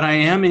 But I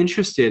am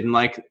interested in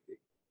like,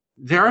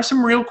 there are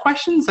some real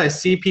questions I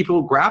see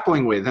people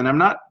grappling with. And I'm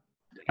not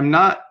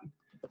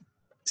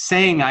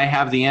saying I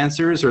have the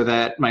answers or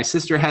that my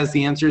sister has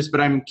the answers, but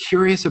I'm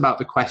curious about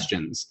the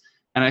questions.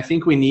 And I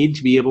think we need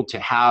to be able to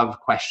have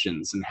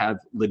questions and have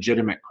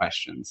legitimate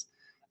questions.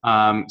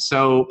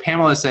 So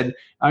Pamela said,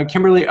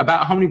 Kimberly,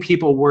 about how many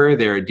people were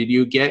there? Did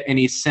you get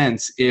any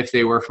sense if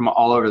they were from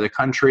all over the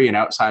country and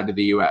outside of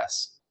the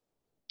US?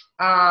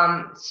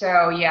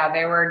 So yeah,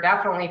 they were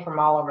definitely from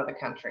all over the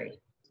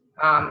country,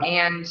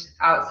 and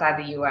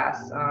outside the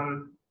US.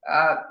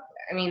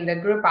 I mean, the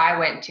group I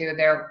went to,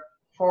 there,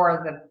 4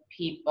 of the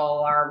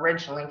people are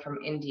originally from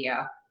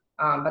India,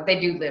 but they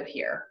do live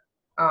here.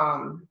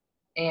 So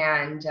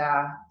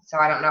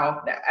I don't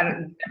know.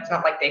 That's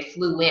not like they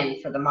flew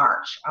in for the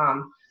march.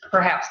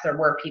 Perhaps there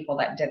were people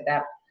that did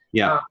that.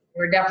 Yeah.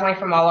 We're definitely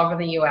from all over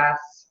the U.S.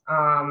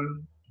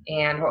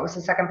 And what was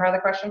the second part of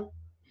the question?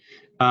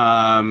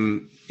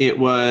 It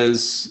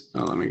was,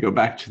 let me go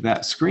back to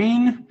that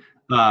screen.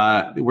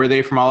 Were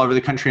they from all over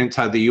the country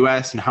inside the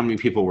U.S. and how many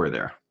people were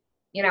there?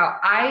 You know,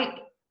 I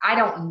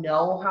don't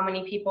know how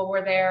many people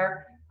were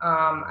there.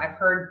 I've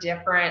heard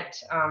different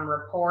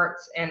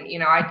reports, and you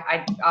know,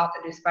 I also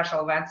do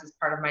special events as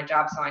part of my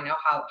job, so I know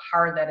how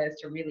hard that is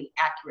to really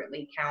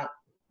accurately count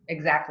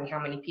exactly how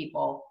many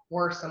people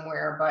were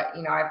somewhere. But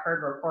you know, I've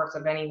heard reports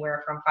of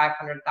anywhere from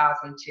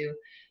 500,000 to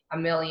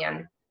 1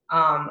 million.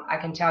 I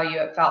can tell you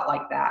it felt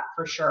like that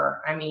for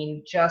sure. I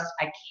mean,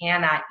 I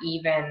cannot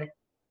even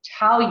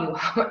tell you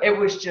how it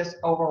was just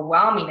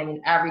overwhelming. I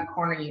mean, every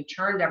corner you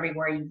turned,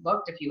 everywhere you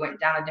looked, if you went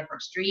down a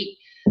different street,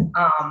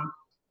 I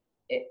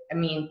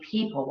mean,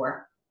 people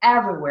were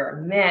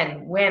everywhere: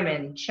 men,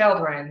 women,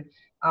 children,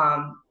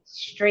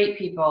 straight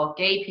people,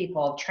 gay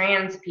people,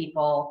 trans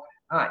people,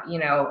 you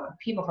know,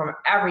 people from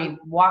every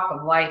walk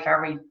of life,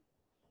 every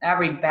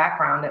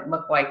background. It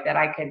looked like that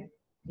I could,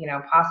 you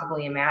know,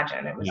 possibly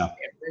imagine. It was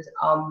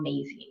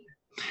amazing.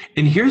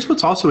 And here's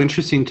what's also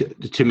interesting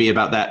to me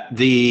about that.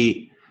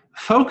 The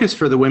focus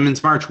for the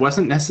Women's March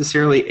wasn't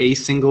necessarily a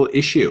single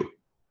issue.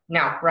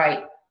 No,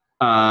 right.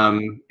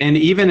 And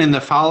even in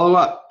the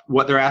follow-up,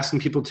 what they're asking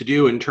people to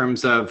do in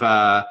terms of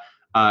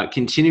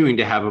continuing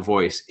to have a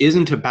voice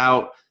isn't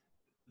about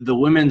the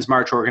Women's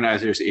March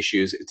organizers'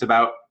 issues. It's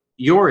about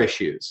your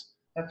issues.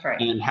 That's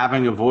right. And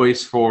having a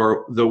voice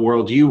for the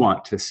world you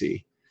want to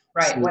see.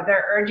 Right. So, what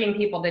they're urging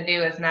people to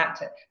do is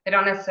they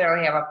don't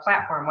necessarily have a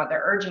platform. What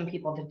they're urging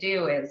people to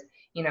do is,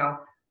 you know,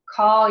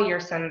 call your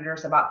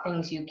senators about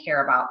things you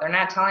care about. They're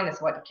not telling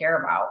us what to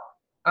care about.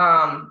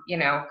 You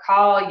know,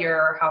 call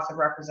your House of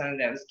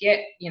Representatives,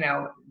 get, you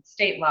know,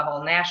 state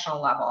level,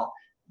 national level,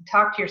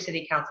 talk to your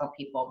city council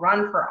people,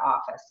 run for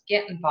office,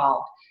 get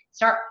involved,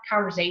 start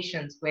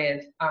conversations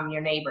with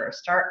your neighbors,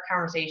 start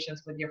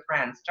conversations with your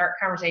friends, start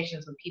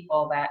conversations with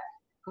people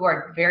who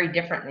are very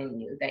different than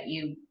you, that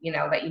you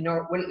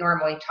wouldn't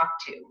normally talk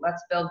to.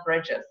 Let's build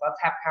bridges. Let's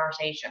have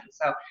conversations.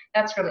 So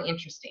that's really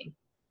interesting.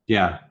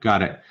 Yeah,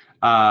 got it.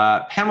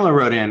 Pamela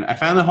wrote in, I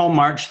found the whole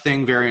March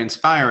thing very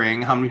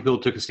inspiring, how many people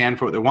took a stand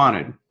for what they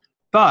wanted.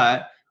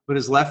 But what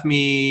has left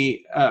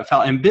me,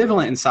 felt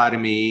ambivalent inside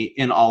of me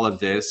in all of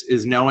this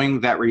is knowing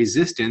that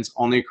resistance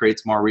only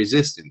creates more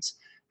resistance.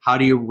 How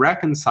do you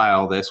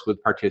reconcile this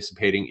with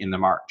participating in the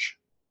march?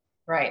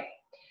 Right.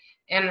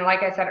 And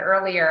like I said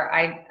earlier,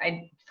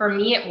 for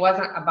me, it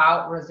wasn't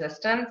about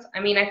resistance. I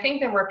mean, I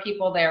think there were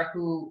people there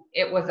who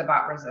it was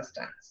about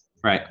resistance.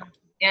 Right.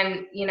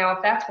 And, you know, if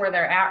that's where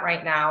they're at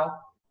right now,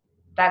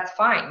 that's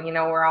fine. You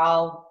know, we're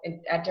all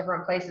at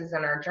different places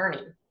in our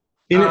journey.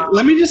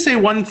 Let me just say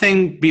one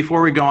thing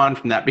before we go on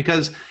from that,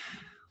 because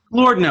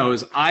Lord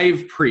knows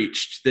I've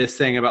preached this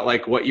thing about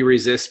like what you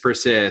resist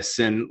persists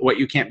and what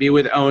you can't be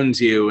with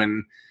owns you.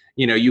 And,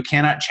 you know, you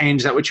cannot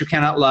change that which you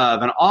cannot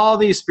love and all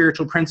these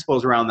spiritual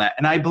principles around that.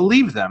 And I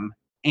believe them.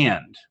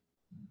 And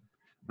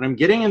what I'm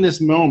getting in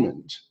this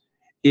moment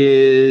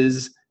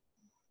is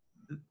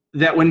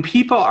that when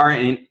people are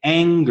in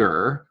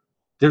anger,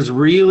 there's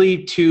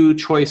really 2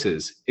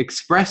 choices: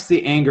 express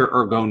the anger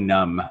or go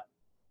numb.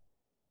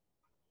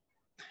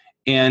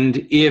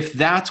 And if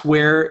that's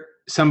where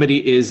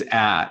somebody is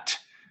at,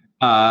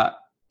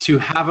 to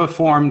have a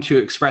form to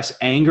express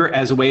anger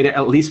as a way to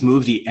at least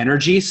move the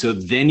energy so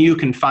then you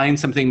can find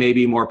something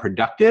maybe more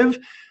productive,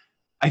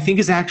 I think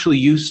is actually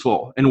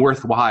useful and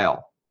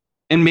worthwhile.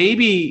 And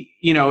maybe,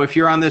 you know, if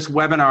you're on this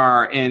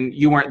webinar and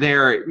you weren't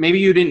there, maybe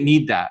you didn't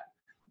need that.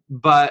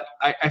 But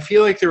I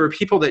feel like there were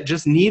people that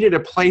just needed a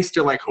place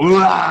to like,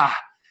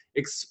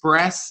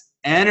 express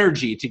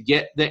energy, to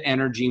get the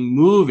energy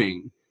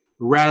moving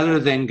rather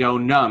than go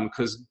numb.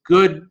 Because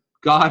good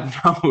God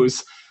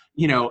knows,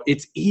 you know,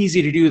 it's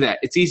easy to do that.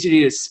 It's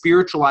easy to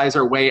spiritualize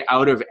our way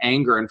out of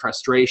anger and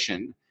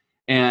frustration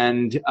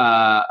and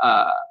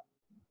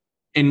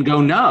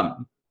go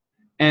numb.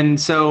 And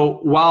so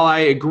while I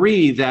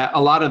agree that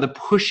a lot of the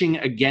pushing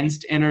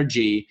against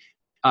energy,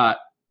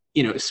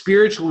 you know,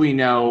 spiritually we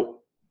know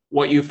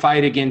what you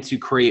fight against, you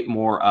create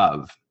more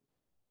of,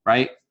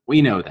 right?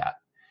 We know that.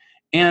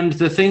 And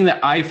the thing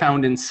that I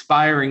found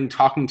inspiring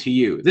talking to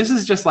you, this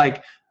is just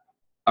like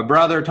a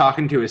brother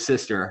talking to his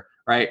sister,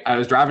 right? I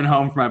was driving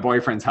home from my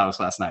boyfriend's house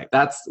last night.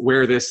 That's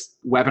where this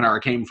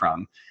webinar came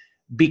from.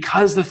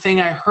 Because the thing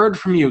I heard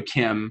from you,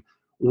 Kim,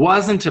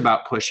 wasn't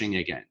about pushing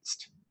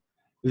against,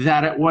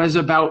 that it was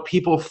about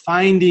people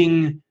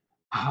finding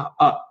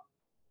a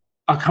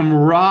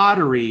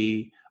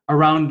camaraderie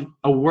around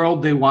a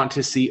world they want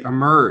to see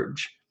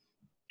emerge.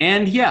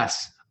 And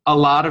yes, a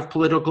lot of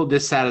political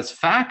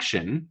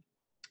dissatisfaction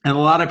and a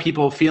lot of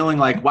people feeling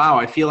like, wow,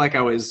 I feel like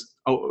I was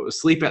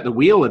asleep at the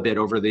wheel a bit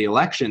over the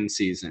election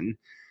season,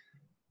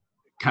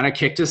 kind of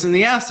kicked us in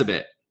the ass a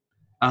bit.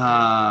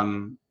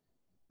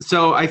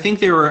 So I think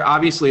there were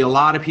obviously a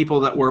lot of people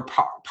that were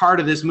part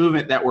of this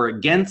movement that were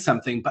against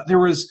something, but there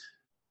was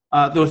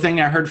the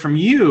thing I heard from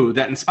you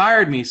that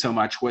inspired me so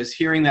much was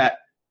hearing that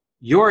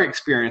your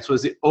experience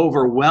was the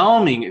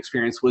overwhelming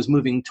experience was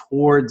moving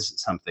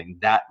towards something,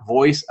 that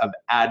voice of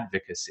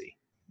advocacy.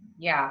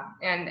 Yeah,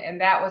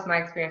 and that was my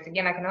experience.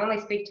 Again, I can only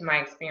speak to my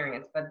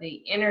experience, but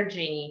the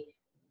energy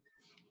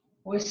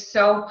was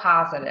so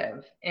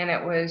positive, and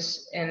it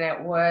was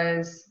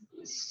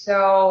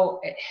so,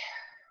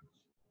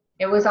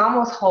 it was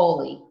almost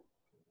holy.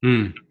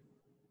 Mm.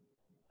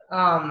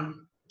 And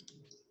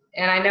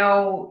I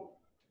know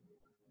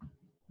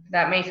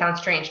that may sound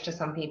strange to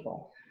some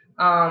people,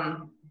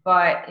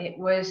 but it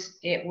was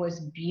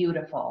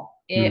beautiful.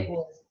 It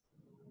was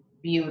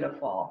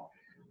beautiful.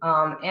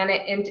 And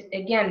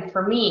again,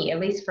 for me, at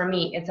least for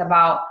me, it's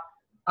about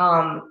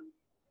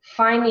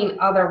finding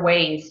other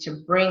ways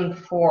to bring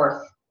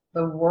forth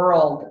the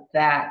world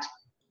that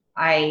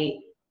I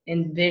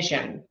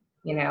envision,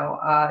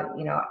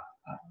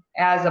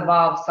 as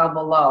above, so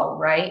below,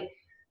 right?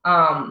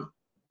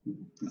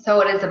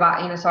 So it is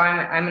about, so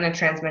I'm in a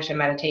transmission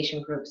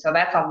meditation group. So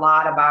that's a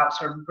lot about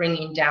sort of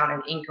bringing down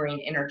and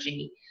anchoring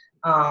energy.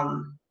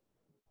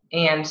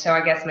 And so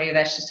I guess maybe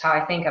that's just how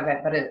I think of it.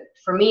 But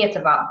for me, it's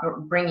about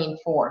bringing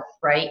forth,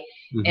 right?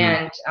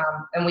 Mm-hmm.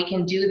 And we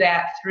can do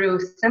that through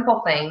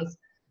simple things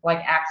like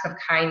acts of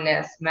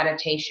kindness,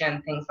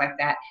 meditation, things like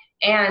that.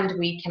 And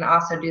we can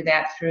also do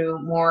that through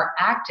more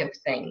active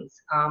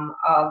things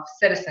of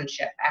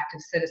citizenship,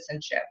 active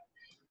citizenship.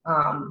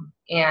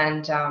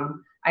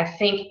 I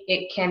think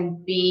it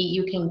can be,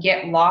 you can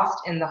get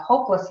lost in the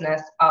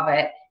hopelessness of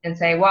it and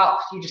say, well,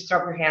 you just throw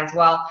up your hands.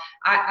 Well,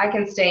 I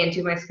can stay and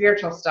do my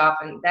spiritual stuff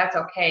and that's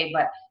okay.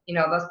 But,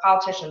 those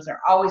politicians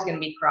are always going to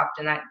be corrupt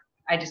and I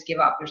just give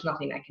up. There's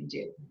nothing I can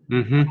do.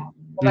 Mm-hmm.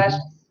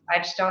 Well, I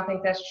just don't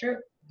think that's true.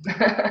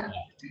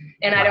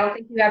 And I don't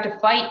think you have to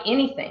fight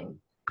anything.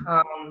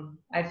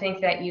 I think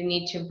that you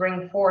need to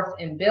bring forth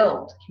and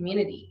build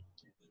community.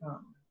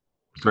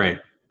 Great.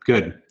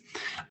 Good.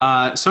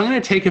 So I'm going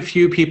to take a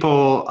few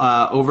people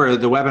over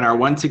the webinar.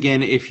 Once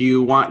again, if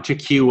you want to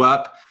queue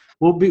up,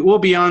 we'll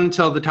be on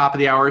until the top of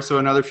the hour, so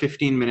another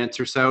 15 minutes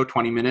or so,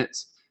 20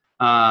 minutes.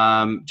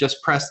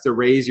 Just press the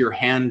raise your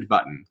hand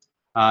button.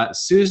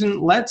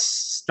 Susan, let's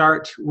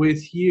start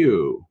with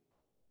you.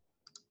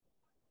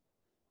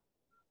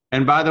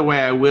 And by the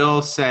way, I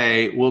will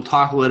say, we'll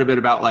talk a little bit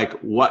about like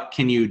what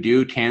can you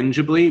do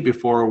tangibly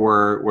before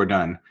we're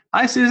done.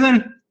 Hi,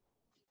 Susan.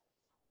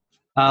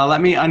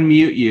 Let me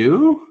unmute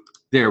you.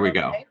 There we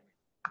go.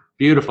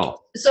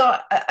 Beautiful. So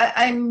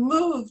I'm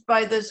moved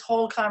by this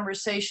whole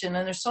conversation,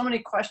 and there's so many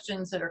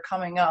questions that are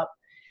coming up.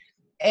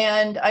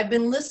 And I've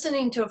been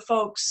listening to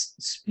folks,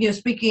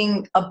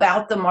 speaking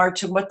about the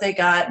march and what they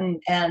got,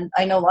 and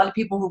I know a lot of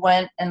people who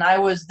went, and I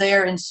was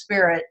there in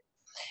spirit.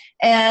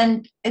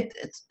 And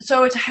it's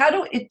how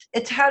do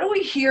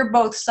we hear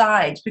both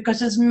sides?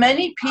 Because as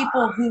many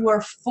people who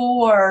were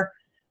for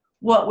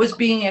what was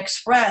being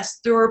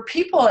expressed, there were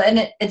people,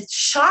 and it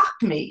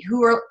shocked me,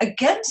 who were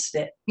against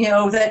it,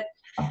 that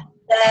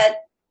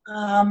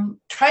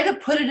try to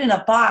put it in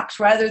a box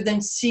rather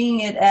than seeing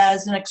it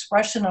as an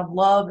expression of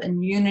love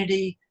and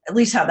unity, at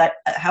least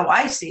how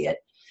I see it,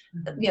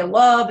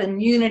 love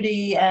and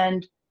unity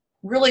and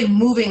really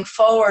moving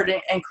forward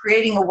and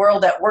creating a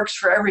world that works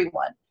for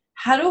everyone.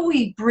 How do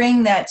we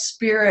bring that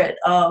spirit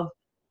of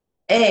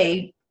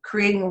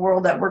creating a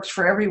world that works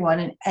for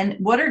everyone, and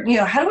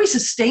how do we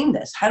sustain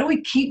this? How do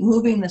we keep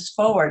moving this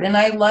forward? And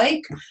I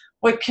like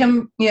what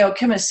Kim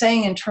is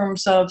saying in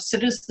terms of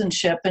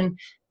citizenship and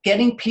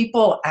getting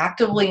people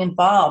actively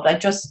involved.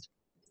 It's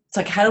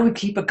like, how do we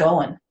keep it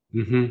going?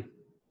 Mm-hmm.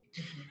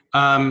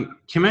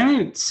 Can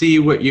I see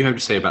what you have to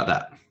say about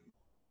that?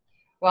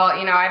 Well,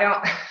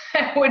 I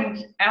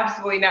would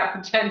absolutely not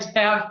pretend to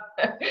have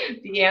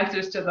the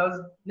answers to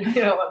those,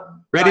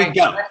 Ready to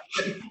go.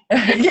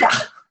 Yeah.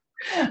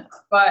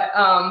 But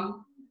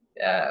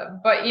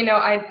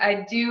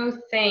I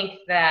do think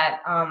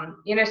that,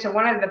 so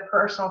one of the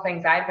personal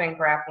things I've been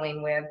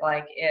grappling with,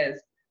 is,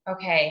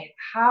 let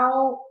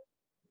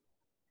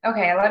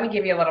me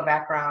give you a little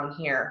background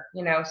here.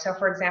 So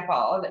for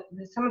example,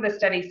 some of the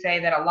studies say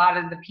that a lot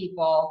of the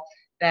people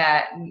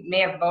that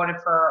may have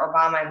voted for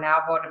Obama and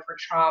now voted for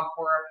Trump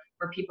were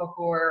for people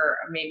who are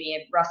maybe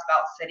in Rust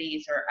Belt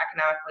cities or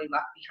economically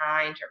left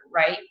behind, or,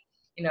 right?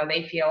 You know,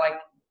 they feel like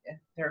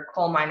they're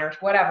coal miners,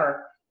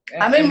 whatever.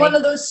 I'm in one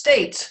of those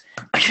states.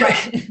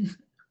 Right.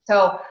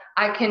 So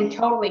I can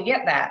totally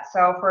get that.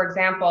 So for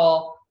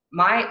example,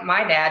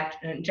 my dad,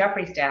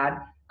 Jeffrey's dad,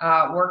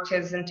 worked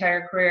his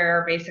entire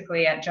career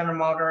basically at General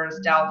Motors,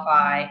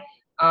 Delphi,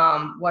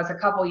 was a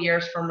couple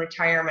years from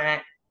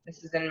retirement.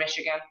 This is in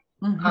Michigan.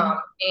 Mm-hmm.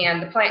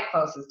 And the plant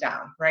closes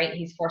down, right?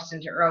 He's forced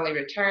into early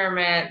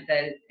retirement.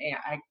 It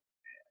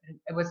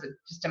was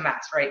just a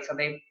mess, right? So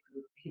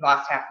he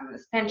lost half of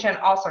his pension,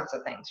 all sorts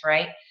of things,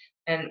 right?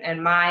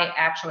 And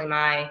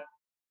my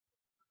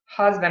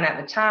husband at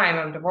the time,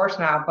 I'm divorced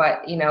now,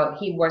 but you know,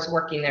 he was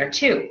working there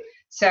too.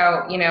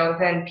 So, you know,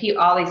 then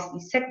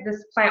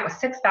this plant was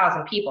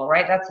 6,000 people,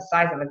 right? That's the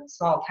size of a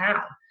small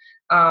town.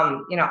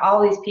 You know,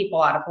 all these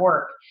people out of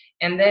work.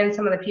 And then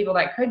some of the people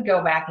that could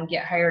go back and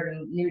get hired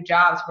in new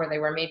jobs where they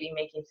were maybe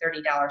making $30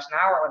 an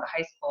hour with a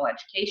high school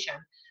education,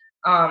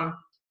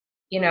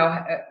 you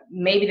know,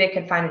 maybe they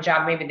could find a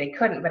job, maybe they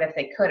couldn't, but if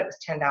they could, it was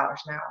 $10 an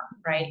hour,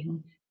 right? Mm-hmm.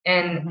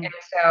 And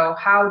so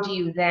how do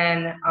you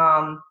then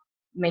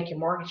make your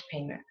mortgage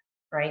payment,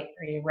 right?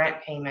 Or your rent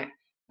payment?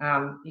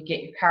 You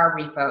get your car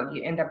repoed,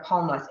 you end up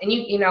homeless. And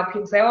you know,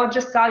 people say, oh,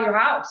 just sell your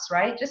house,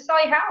 right? Just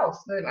sell your house.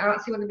 I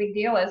don't see what the big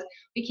deal is.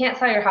 You can't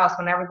sell your house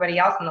when everybody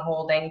else in the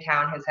whole dang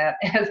town is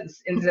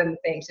in the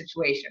same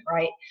situation,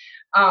 right?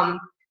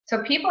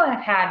 So people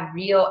have had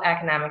real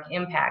economic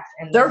impacts,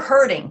 and they're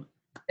hurting.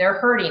 They're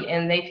hurting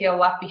and they feel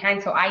left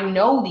behind. So I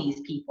know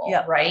these people,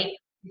 yep. right?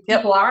 These yep.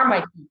 people are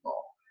my people.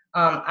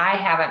 I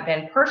haven't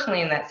been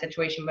personally in that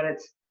situation, but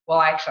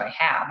actually I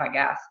have, I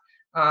guess.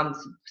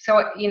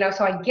 So, you know,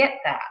 so I get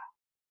that.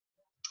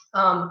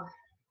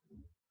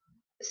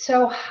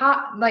 So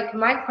how, like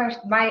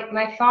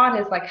my thought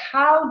is like,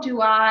 how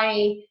do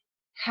I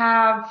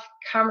have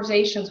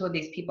conversations with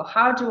these people?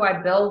 How do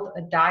I build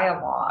a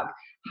dialogue?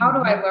 How do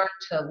I learn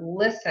to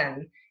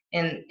listen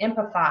and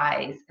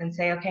empathize and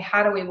say, okay,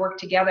 how do we work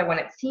together when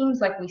it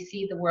seems like we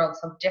see the world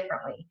so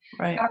differently?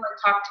 Right. How do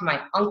I talk to my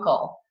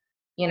uncle,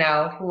 you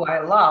know, who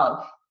I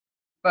love,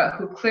 but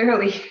who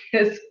clearly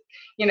is,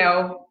 you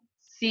know,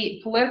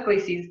 politically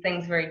sees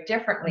things very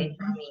differently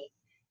from me,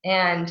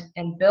 and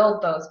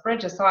build those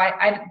bridges. So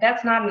I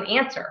that's not an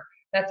answer.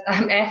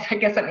 I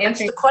guess I'm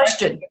answering the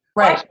question.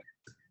 Right.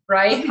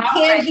 Right. We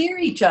can't hear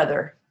each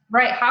other.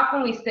 Right. How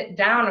can we sit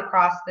down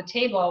across the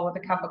table with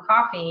a cup of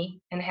coffee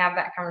and have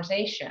that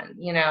conversation,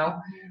 you know?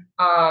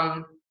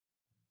 And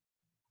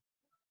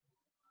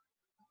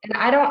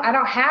I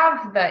don't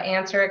have the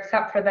answer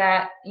except for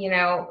that, you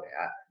know,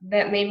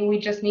 that maybe we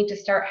just need to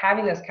start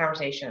having those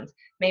conversations.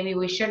 Maybe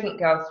we shouldn't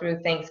go through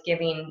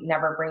Thanksgiving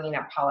never bringing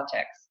up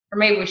politics, or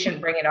maybe we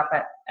shouldn't bring it up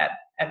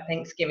at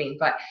Thanksgiving,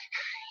 but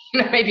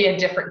you know, maybe a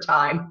different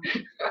time.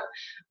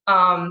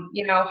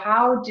 You know,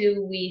 how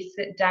do we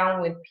sit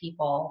down with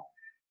people?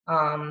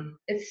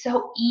 It's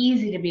so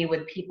easy to be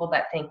with people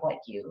that think like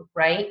you,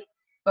 right?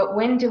 But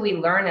when do we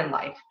learn in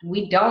life?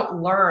 We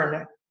don't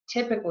learn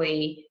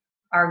typically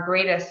our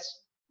greatest,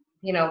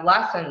 you know,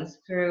 lessons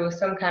through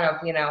some kind of,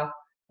 you know,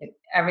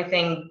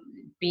 everything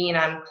being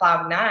on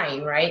cloud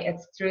nine, right?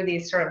 It's through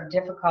these sort of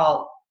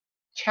difficult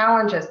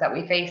challenges that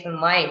we face in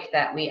life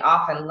that we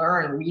often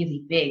learn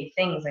really big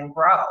things and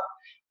grow,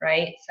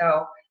 right?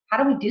 So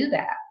how do we do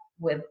that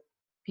with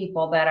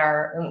people that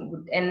are,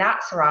 and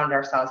not surround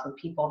ourselves with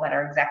people that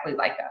are exactly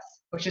like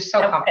us, which is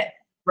so comfortable,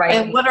 right?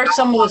 And what are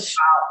some of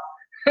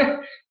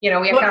the, you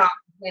know, we have kind of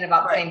complain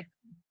about the same.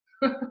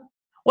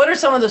 What are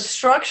some of the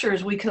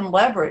structures we can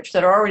leverage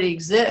that already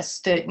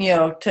exist to, you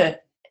know, to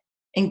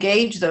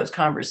engage those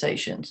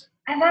conversations?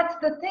 And that's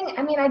the thing.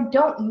 I mean, I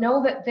don't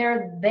know that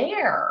they're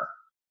there.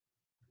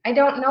 I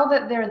don't know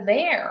that they're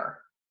there.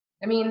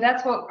 I mean,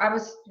 that's what I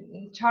was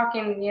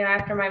talking, you know,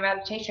 after my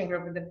meditation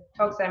group with the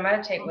folks that I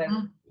meditate with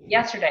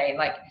yesterday.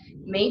 Like,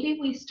 maybe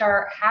we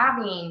start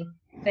having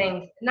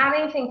things, not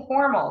anything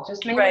formal,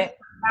 just maybe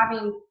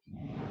having,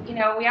 you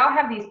know, we all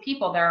have these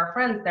people, they're our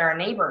friends, they're our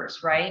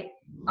neighbors, right?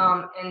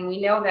 And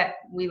we know that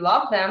we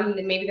love them,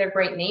 and maybe they're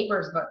great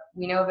neighbors, but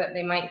we know that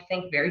they might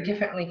think very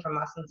differently from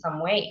us in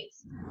some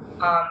ways.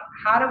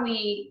 How do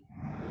we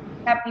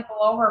have people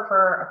over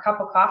for a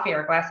cup of coffee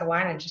or a glass of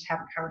wine and just have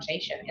a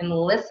conversation and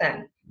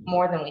listen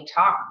more than we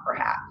talk,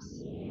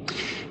 perhaps? You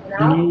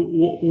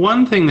know?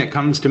 One thing that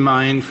comes to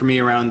mind for me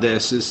around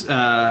this is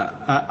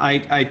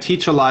I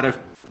teach a lot of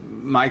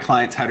my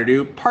clients how to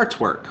do parts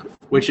work,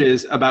 which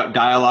is about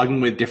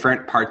dialoguing with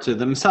different parts of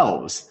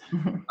themselves.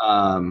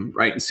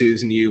 Right, and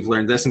Susan, you've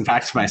learned this. In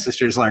fact, my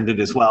sisters learned it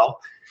as well.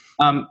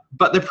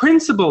 But the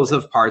principles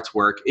of parts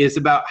work is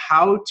about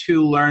how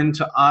to learn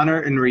to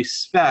honor and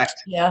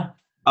respect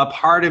a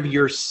part of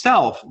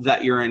yourself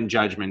that you're in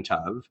judgment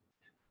of,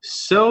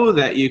 so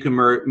that you can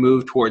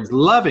move towards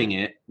loving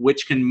it,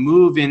 which can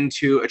move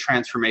into a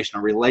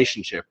transformational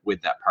relationship with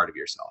that part of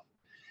yourself.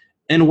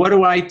 And what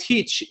do I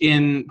teach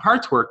in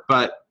parts work?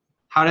 But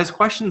how does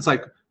questions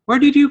like, where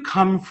did you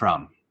come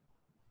from?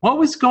 What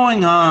was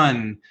going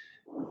on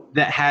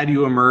that had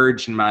you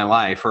emerge in my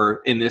life?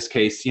 Or in this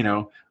case, you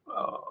know,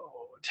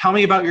 tell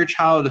me about your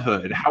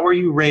childhood. How were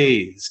you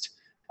raised?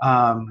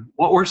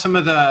 What were some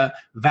of the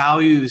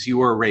values you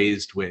were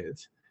raised with?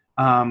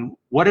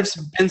 What have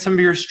been some of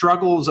your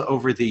struggles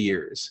over the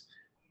years?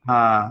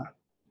 What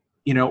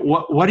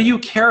do you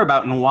care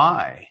about and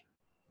why?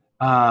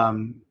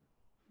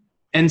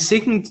 And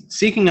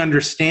seeking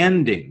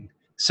understanding.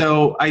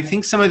 So I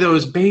think some of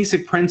those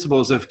basic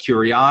principles of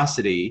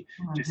curiosity,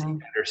 just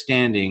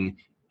understanding,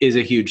 is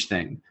a huge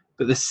thing.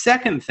 But the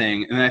second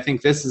thing, and I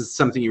think this is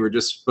something you were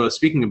just both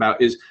speaking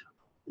about, is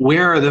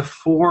where are the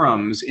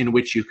forums in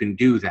which you can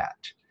do that?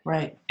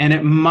 Right. And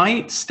it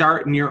might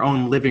start in your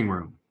own living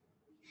room.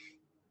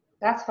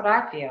 That's what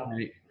I feel.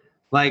 Right?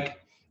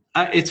 Like,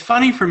 it's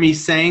funny for me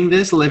saying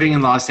this, living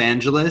in Los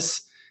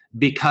Angeles,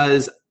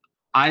 because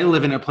I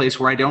live in a place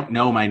where I don't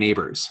know my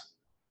neighbors.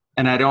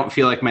 And I don't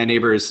feel like my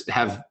neighbors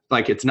have,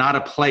 like, it's not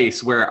a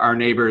place where our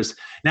neighbors.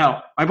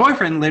 Now, my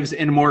boyfriend lives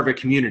in more of a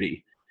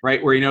community,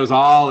 right, where he knows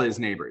all his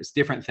neighbors,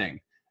 different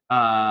thing.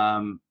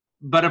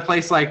 But a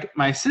place like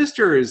my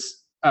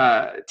sister's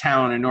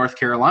town in North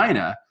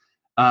Carolina,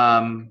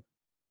 that's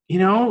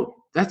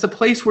a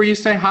place where you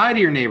say hi to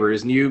your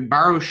neighbors and you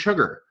borrow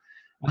sugar,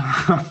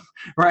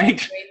 right?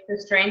 Wave to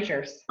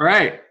strangers.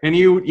 Right. And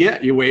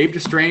you wave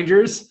to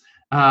strangers.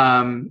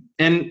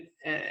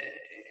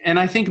 And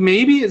I think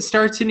maybe it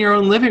starts in your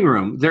own living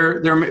room.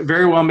 There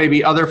very well may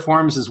be other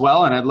forms as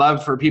well. And I'd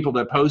love for people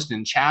to post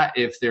in chat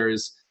if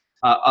there's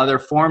other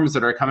forms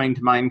that are coming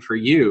to mind for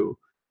you.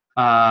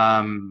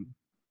 But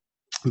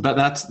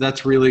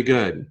that's really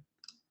good.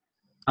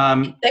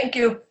 Thank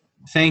you.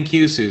 Thank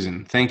you,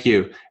 Susan. Thank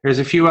you. There's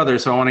a few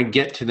others, so I want to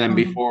get to them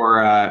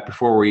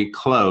before we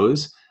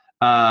close.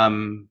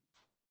 Let's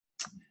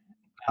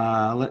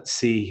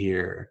see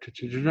here.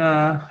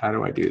 How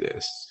do I do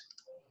this?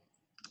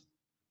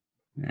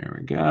 There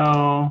we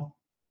go.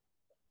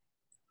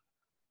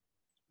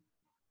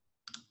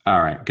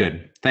 All right,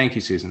 good. Thank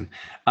you, Susan.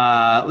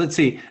 Let's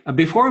see.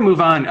 Before we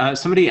move on,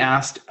 somebody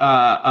asked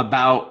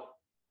about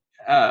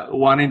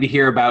wanting to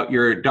hear about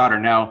your daughter.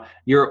 Now,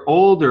 your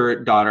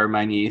older daughter,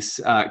 my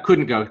niece,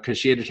 couldn't go because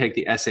she had to take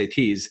the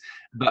SATs,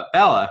 but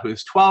Bella,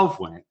 who's 12,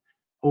 went.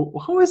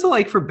 What was it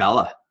like for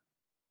Bella?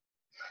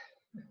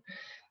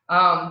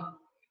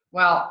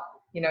 Well,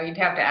 you'd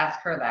have to ask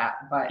her that,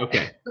 but.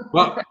 Okay.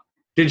 Well,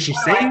 did she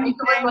say anything? It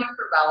was like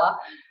for Bella.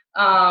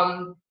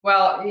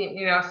 Well,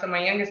 so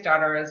my youngest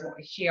daughter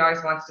she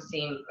always wants to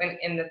seem,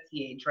 in the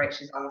age, right?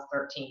 She's almost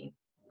 13.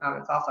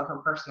 It's also her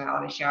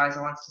personality. She always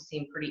wants to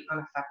seem pretty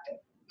unaffected.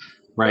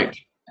 Right.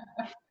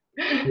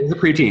 She's a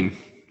preteen.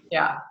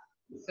 Yeah.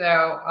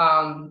 So,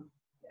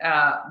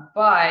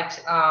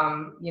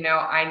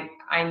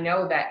 I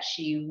know that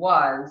she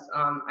was,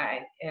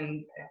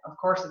 and of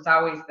course it's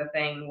always the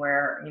thing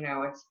where,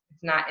 it's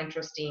not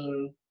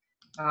interesting,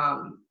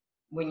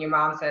 when your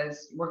mom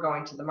says we're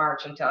going to the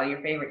march until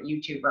your favorite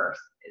YouTuber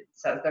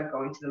says they're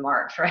going to the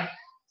march, right?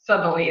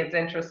 Suddenly it's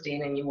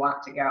interesting and you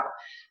want to go.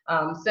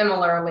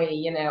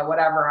 Similarly,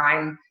 whatever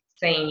I'm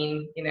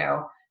saying,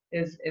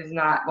 is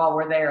not, while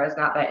we're there, is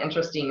not that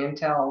interesting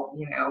until,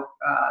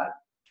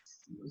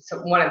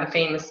 so one of the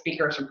famous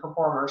speakers or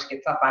performers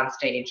gets up on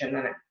stage and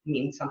then it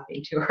means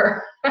something to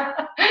her.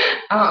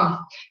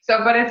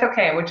 But it's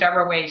okay.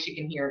 Whichever way she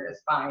can hear it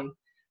is fine.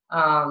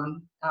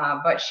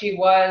 But she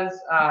was,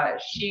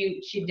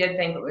 she did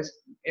think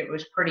it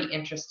was pretty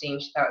interesting.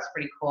 She thought it was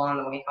pretty cool. On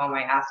the way home,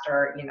 I asked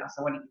her,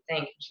 so what do you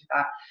think?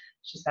 And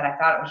she said, I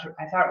thought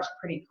it was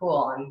pretty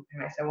cool. And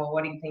I said, well,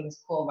 what do you think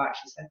is cool about it?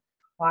 She said,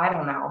 well, I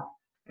don't know.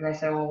 And I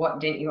said, well, what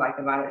didn't you like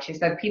about it? She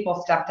said,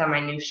 people stepped on my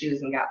new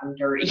shoes and got them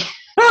dirty.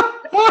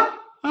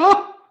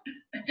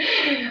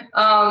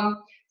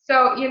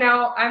 So,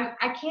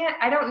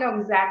 I don't know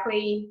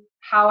exactly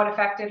how it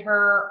affected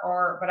her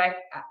but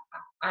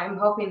I'm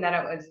hoping that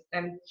it was,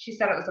 and she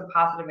said it was a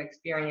positive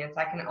experience.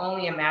 I can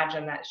only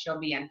imagine that she'll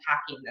be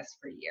unpacking this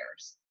for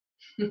years.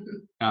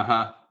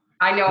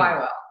 I know I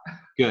will.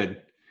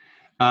 Good.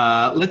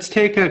 Let's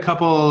take a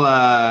couple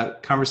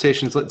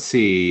conversations. Let's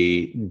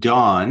see.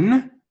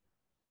 Dawn.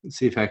 Let's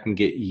see if I can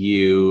get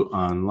you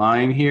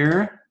online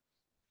here.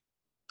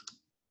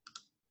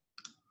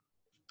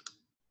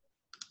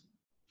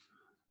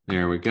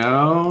 There we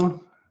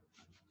go.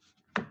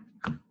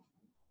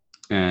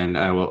 And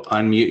I will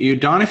unmute you.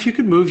 Dawn, if you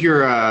could move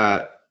your,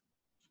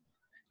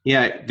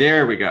 yeah,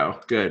 there we go.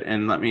 Good.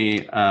 And let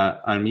me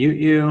unmute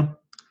you.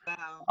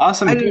 Wow.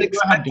 Awesome. I didn't Go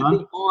expect ahead, Dawn. to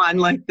be on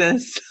like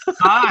this.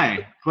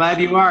 Hi. Glad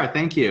you are.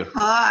 Thank you.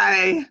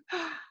 Hi.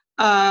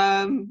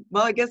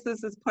 Well, I guess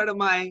this is part of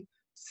my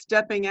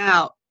stepping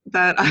out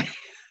that I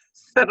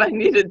said I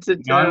needed to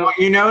do. Knowing what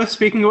you know,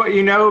 speaking what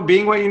you know,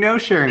 being what you know,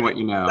 sharing what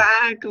you know.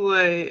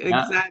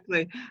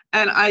 Exactly.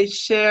 And I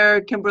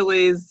share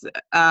Kimberly's,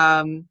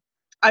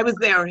 I was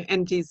there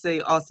in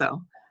DC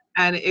also,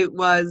 and it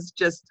was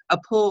just a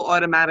pull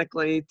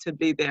automatically to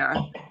be there.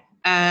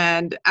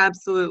 And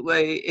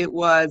absolutely, it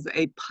was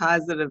a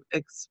positive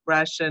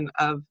expression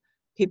of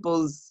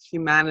people's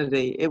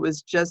humanity. It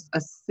was just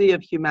a sea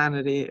of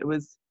humanity. It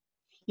was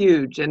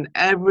huge. And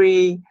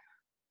every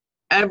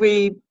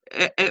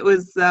it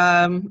was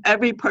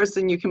every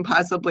person you can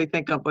possibly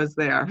think of was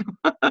there.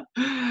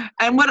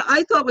 And what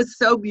I thought was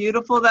so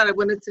beautiful that I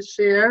wanted to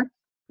share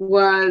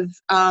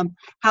was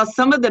how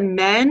some of the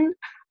men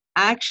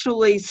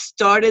actually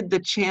started the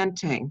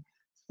chanting.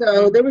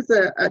 So there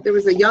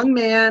was a young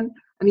man,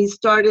 and he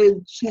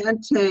started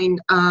chanting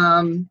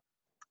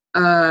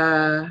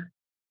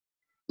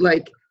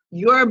like,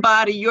 your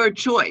body, your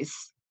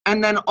choice.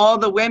 And then all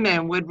the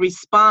women would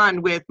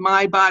respond with,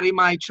 my body,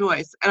 my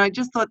choice. And I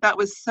just thought that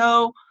was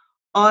so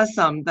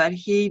awesome that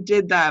he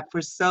did that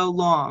for so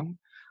long.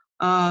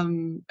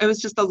 It was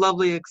just a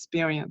lovely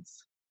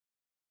experience.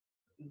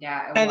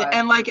 Yeah, it was.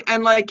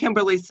 And like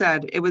Kimberly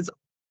said, it was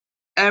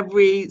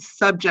every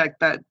subject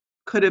that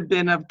could have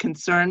been of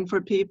concern for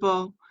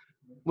people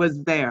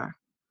was there.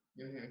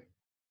 Mm-hmm.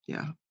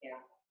 Yeah. Yeah.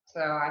 So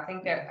I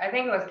think it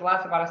was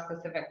less about a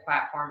specific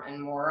platform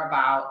and more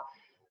about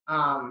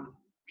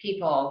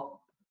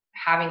people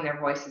having their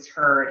voices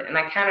heard. And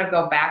I kind of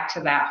go back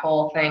to that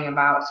whole thing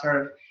about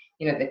sort of,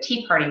 the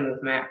Tea Party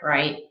movement,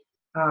 right?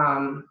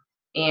 And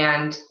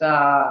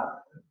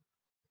the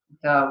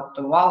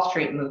Wall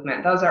Street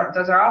movement. Those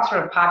are all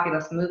sort of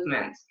populist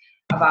movements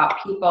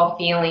about people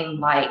feeling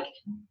like,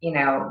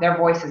 their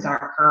voices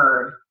aren't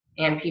heard,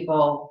 and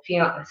people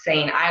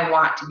saying, I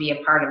want to be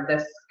a part of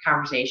this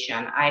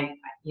conversation. I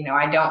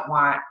don't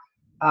want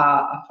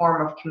a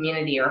form of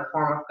community or a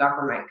form of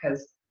government,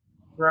 because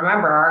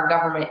remember, our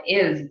government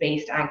is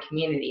based on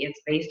community. It's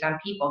based on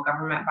people,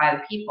 government by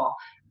the people.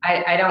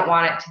 I don't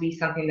want it to be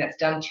something that's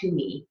done to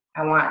me.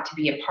 I want it to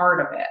be a part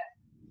of it.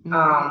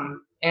 Mm-hmm.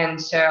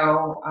 And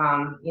so,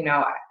 I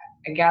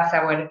guess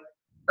I would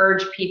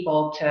urge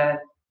people to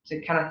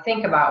kind of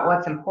think about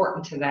what's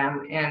important to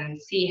them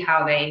and see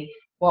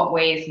what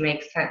ways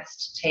make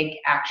sense to take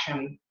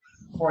action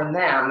for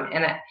them.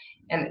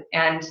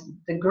 And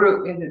the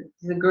group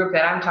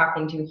that I'm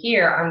talking to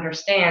here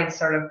understands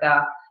sort of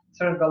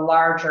the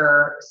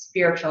larger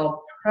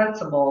spiritual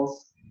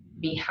principles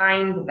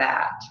behind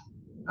that.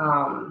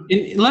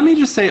 And let me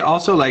just say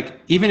also,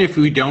 like, even if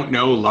we don't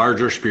know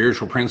larger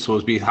spiritual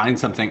principles behind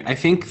something, I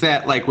think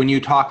that, like, when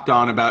you talked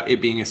on about it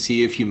being a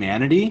sea of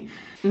humanity,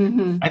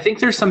 mm-hmm. I think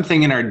there's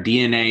something in our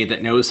DNA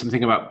that knows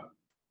something about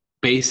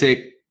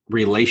basic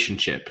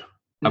relationship,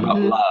 about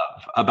mm-hmm.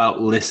 love,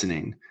 about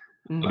listening,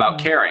 mm-hmm. about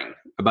caring,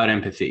 about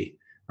empathy,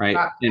 right?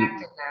 About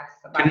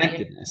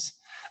connectedness.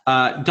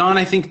 Dawn,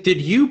 I think, did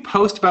you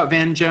post about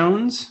Van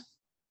Jones?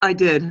 I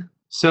did.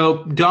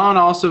 So Dawn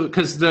also,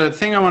 because the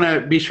thing I want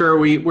to be sure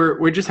we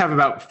just have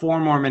about 4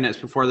 more minutes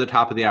before the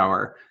top of the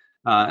hour.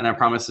 And I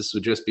promise this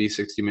would just be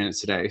 60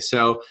 minutes today.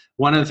 So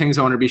one of the things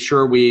I want to be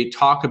sure we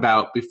talk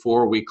about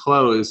before we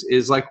close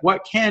is, like,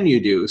 what can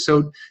you do?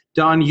 So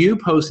Dawn, you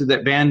posted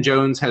that Van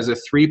Jones has a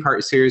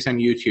 3-part series on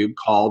YouTube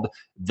called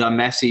The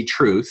Messy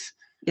Truth.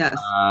 Yes.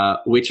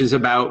 Which is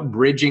about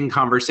bridging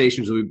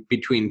conversations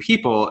between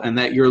people, and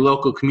that your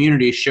local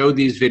community showed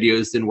these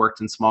videos and worked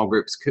in small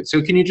groups.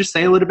 So can you just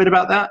say a little bit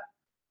about that?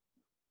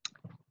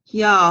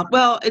 Yeah,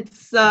 well,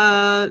 it's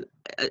Van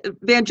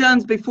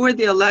Jones before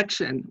the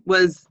election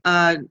was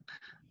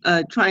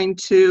trying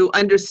to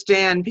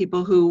understand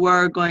people who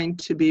were going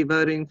to be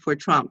voting for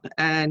Trump,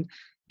 and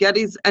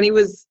he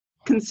was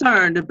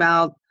concerned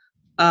about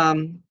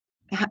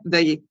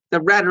the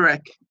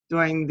rhetoric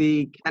during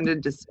the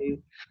candidacy.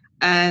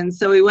 And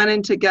so we went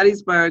into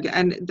Gettysburg,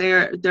 and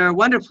they're a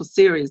wonderful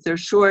series. They're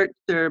short,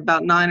 they're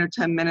about 9 or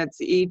 10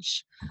 minutes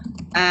each.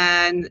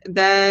 And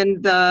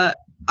then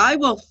I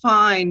will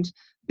find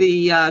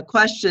the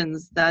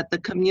questions that the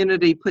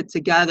community put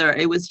together.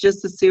 It was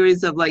just a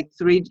series of like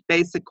 3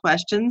 basic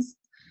questions,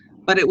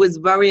 but it was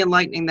very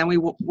enlightening. Then we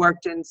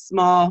worked in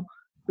small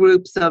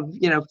groups of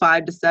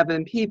 5 to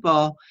 7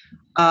 people.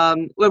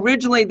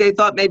 Originally they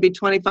thought maybe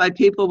 25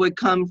 people would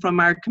come from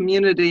our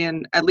community,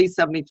 and at least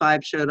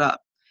 75 showed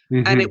up.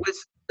 Mm-hmm. And it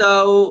was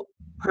so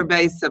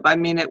pervasive. I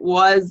mean, it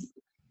was,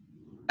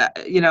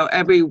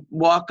 every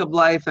walk of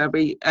life,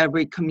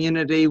 every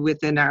community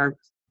within our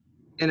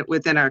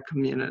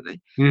community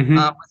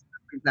was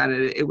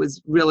represented. It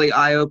was really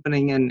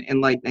eye-opening and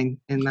enlightening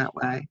in that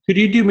way. Could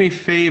you do me a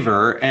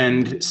favor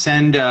and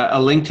send a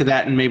link to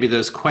that and maybe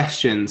those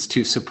questions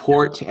to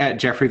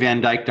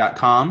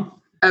support@jeffreyvandyke.com?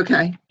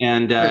 Okay.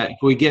 And if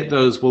we get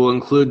those, we'll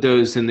include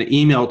those in the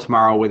email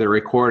tomorrow with a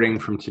recording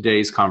from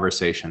today's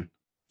conversation.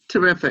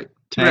 Terrific.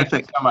 Thank you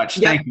so much.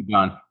 Yep. Thank you,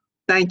 Dawn.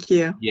 Thank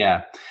you.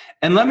 Yeah.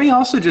 And let me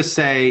also just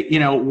say,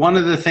 one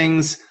of the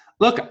things,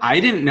 look, I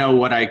didn't know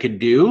what I could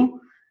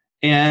do.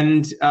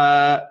 And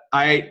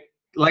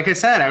like I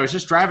said, I was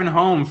just driving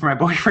home from my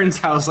boyfriend's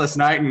house last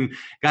night and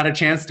got a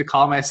chance to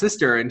call my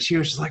sister. And she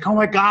was just like, oh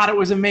my God, it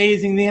was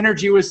amazing. The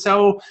energy was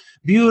so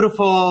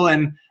beautiful.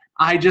 And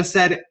I just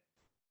said,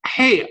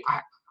 hey,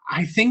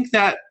 I think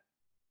that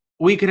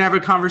we could have a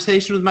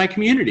conversation with my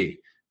community.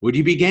 Would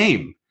you be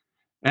game?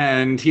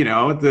 And,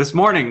 this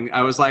morning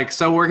I was like,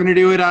 so we're going to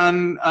do it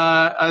on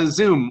a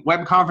Zoom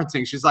web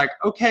conferencing. She's like,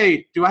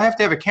 okay, do I have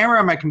to have a camera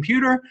on my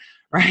computer?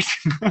 Right.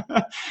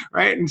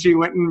 Right. And she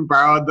went and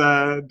borrowed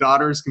the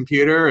daughter's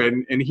computer,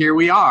 and here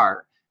we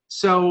are.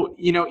 So,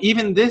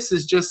 even this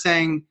is just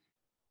saying,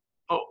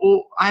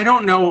 oh, I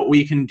don't know what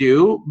we can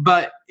do,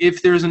 but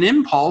if there's an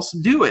impulse,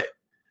 do it.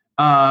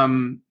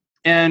 Another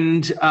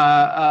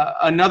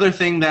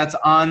thing that's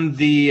on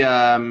the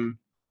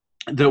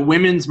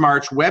Women's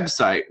March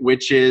website,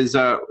 which is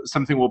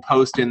something we'll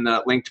post in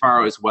the link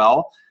tomorrow as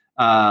well,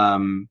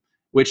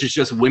 which is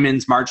just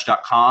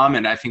womensmarch.com.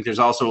 And I think there's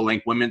also a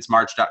link,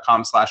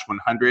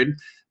 womensmarch.com/100.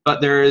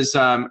 But there is,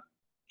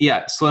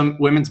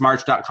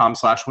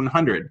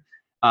 womensmarch.com/100.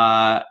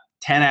 10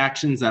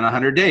 actions in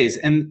 100 days.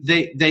 And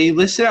they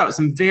listed out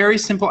some very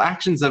simple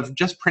actions of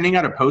just printing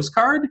out a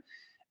postcard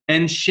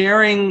and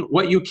sharing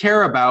what you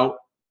care about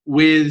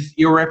with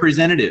your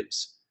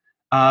representatives.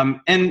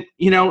 And,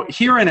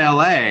 here in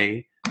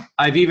LA,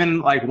 I've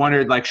even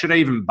wondered, should I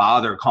even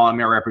bother calling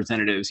my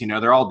representatives?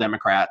 They're all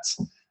Democrats.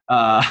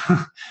 And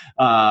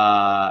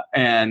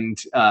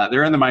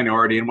they're in the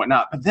minority and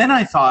whatnot. But then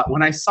I thought,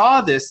 when I saw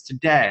this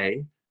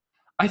today,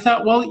 I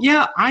thought, well,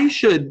 yeah, I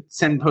should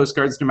send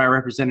postcards to my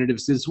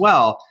representatives as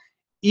well,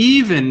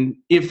 even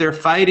if they're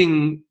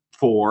fighting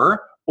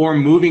for or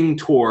moving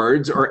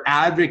towards or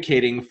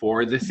advocating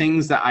for the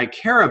things that I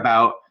care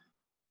about.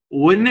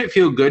 Wouldn't it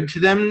feel good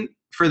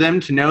for them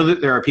to know that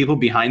there are people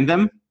behind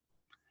them?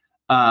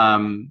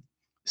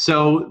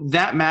 So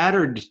that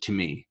mattered to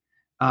me.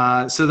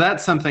 So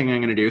that's something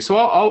I'm going to do. So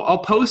I'll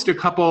post a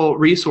couple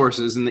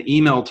resources in the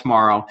email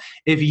tomorrow.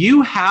 If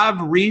you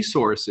have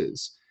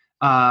resources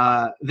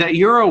that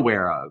you're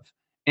aware of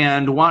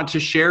and want to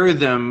share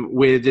them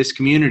with this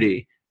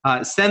community,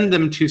 send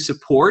them to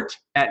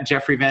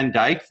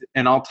support@JeffreyVanDyke,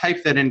 and I'll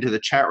type that into the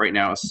chat right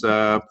now,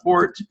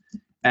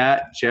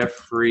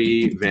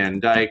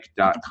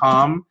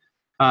 support@JeffreyVanDyke.com.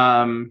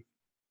 I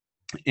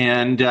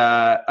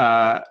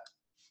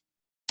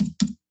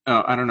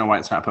don't know why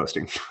it's not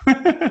posting.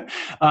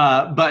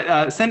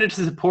 But send it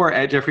to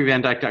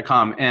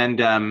support@JeffreyVanDyke.com,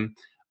 and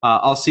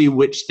I'll see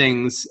which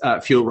things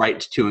feel right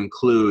to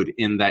include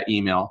in that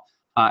email.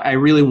 I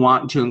really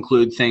want to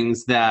include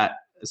things that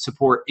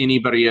support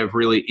anybody of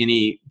really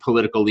any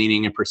political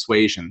leaning and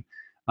persuasion.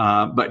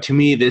 But to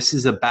me, this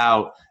is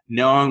about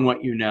knowing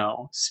what you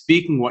know,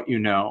 speaking what you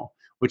know,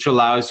 which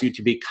allows you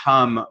to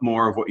become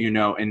more of what you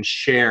know and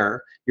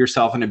share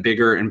yourself in a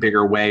bigger and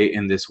bigger way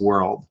in this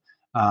world,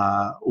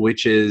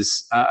 which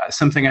is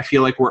something I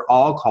feel like we're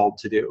all called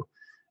to do.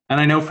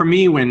 And I know for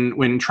me,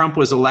 when Trump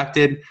was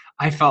elected,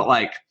 I felt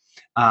like,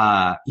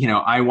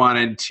 I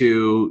wanted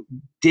to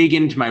dig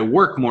into my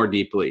work more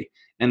deeply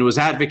and was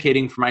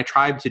advocating for my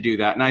tribe to do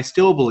that. And I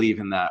still believe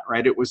in that,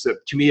 right? It was,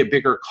 to me, a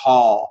bigger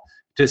call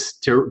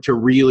to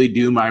really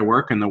do my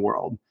work in the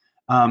world.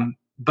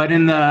 But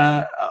in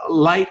the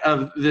light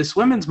of this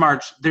Women's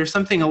March, there's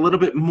something a little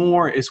bit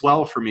more as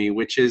well for me,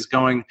 which is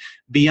going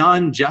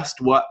beyond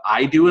just what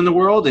I do in the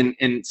world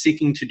and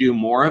seeking to do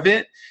more of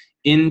it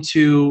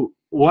into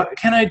what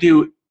can I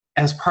do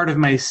as part of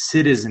my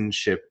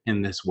citizenship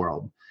in this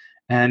world.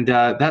 And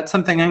that's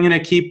something I'm going to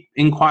keep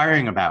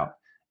inquiring about.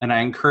 And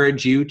I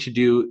encourage you to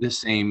do the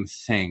same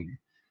thing.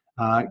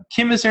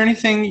 Kim, is there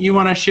anything you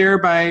want to share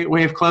by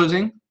way of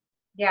closing?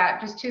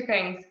 Yeah, just two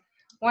things.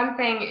 One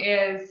thing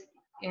is,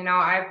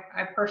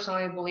 I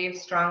personally believe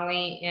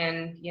strongly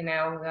in,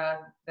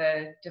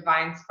 the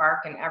divine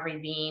spark in every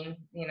being,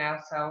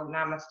 so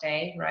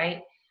namaste,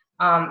 right?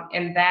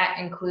 And that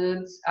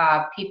includes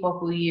people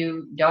who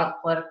you don't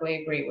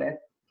politically agree with,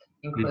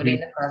 including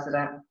the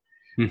president.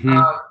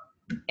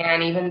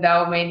 And even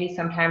though maybe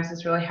sometimes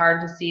it's really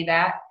hard to see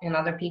that in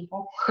other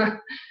people,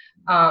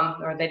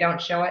 or they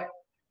don't show it,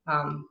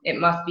 it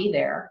must be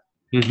there.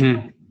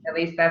 At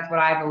least that's what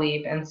I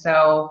believe. And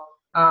so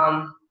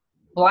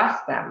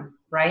bless them,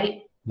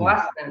 right?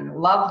 Bless them,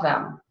 love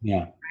them,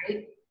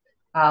 right?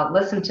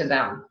 Listen to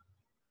them.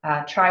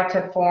 Try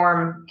to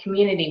form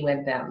community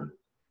with them.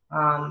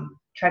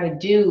 Try to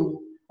do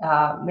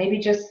maybe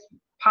just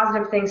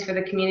positive things for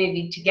the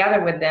community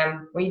together with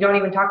them where you don't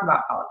even talk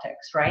about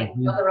politics, right?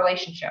 Build a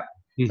relationship.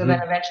 So then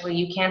eventually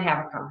you can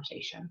have a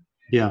conversation.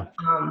 Yeah.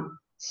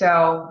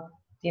 So,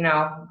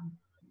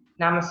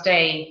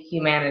 namaste,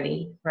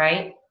 humanity,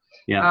 right?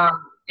 Yeah.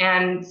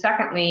 And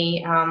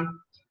secondly,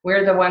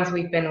 we're the ones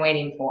we've been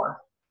waiting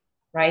for,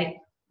 right?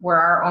 We're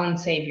our own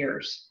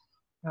saviors.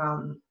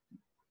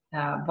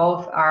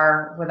 Both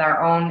are with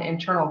our own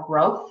internal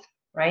growth,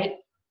 right?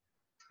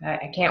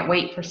 I can't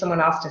wait for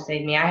someone else to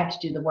save me. I have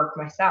to do the work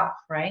myself,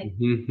 right?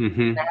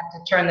 I have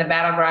to turn the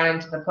battleground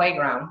into the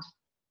playground.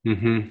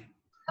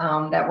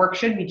 That work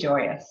should be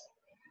joyous,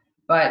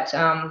 but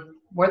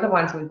we're the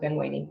ones we've been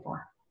waiting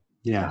for.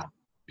 Yeah,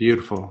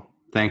 beautiful.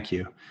 Thank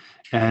you.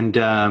 And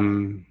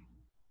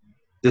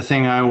the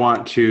thing I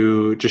want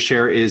to just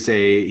share is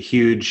a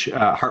huge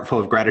heart full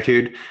of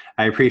gratitude.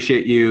 I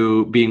appreciate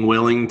you being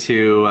willing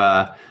to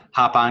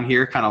hop on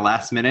here kind of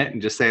last minute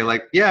and just say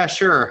yeah,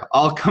 sure,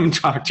 I'll come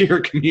talk to your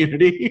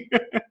community.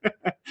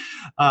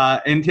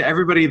 And to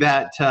everybody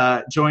that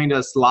joined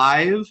us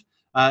live,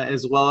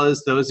 as well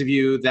as those of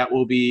you that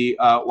will be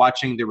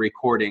watching the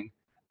recording.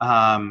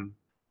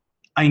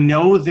 I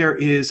know there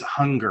is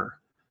hunger.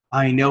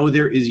 I know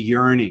there is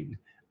yearning.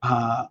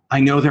 I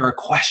know there are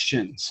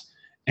questions.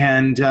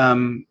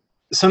 And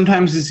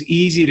sometimes it's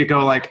easy to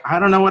go like, I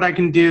don't know what I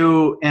can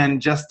do,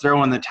 and just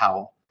throw in the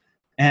towel.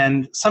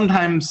 And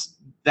sometimes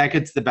that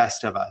gets the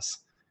best of us.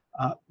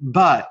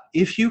 But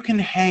if you can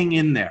hang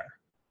in there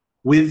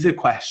with the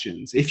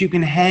questions, if you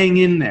can hang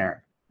in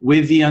there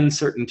with the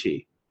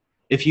uncertainty,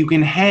 if you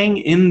can hang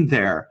in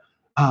there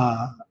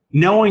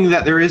knowing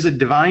that there is a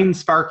divine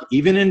spark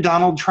even in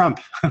Donald Trump,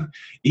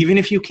 even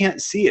if you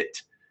can't see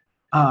it,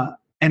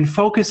 and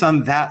focus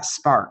on that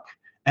spark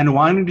and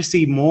wanting to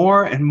see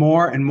more and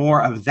more and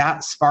more of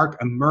that spark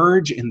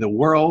emerge in the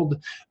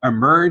world,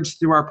 emerge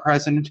through our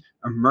president,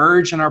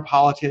 emerge in our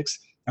politics,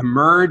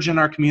 emerge in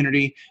our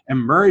community,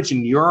 emerge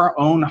in your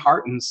own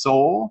heart and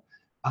soul,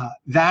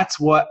 that's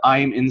what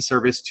I'm in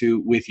service to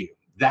with you.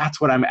 That's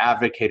what I'm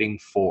advocating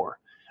for.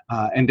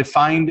 And to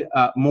find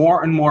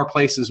more and more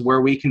places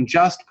where we can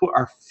just put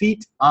our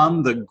feet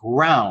on the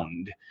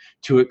ground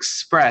to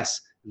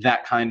express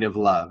that kind of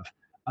love.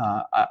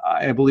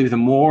 I believe the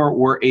more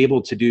we're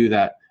able to do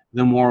that,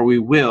 the more we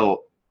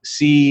will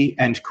see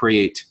and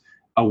create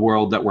a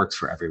world that works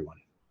for everyone.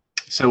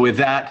 So with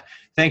that,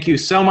 thank you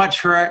so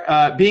much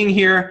for being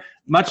here.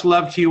 Much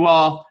love to you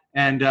all,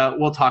 and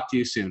we'll talk to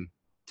you soon.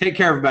 Take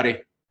care, everybody.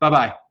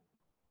 Bye-bye.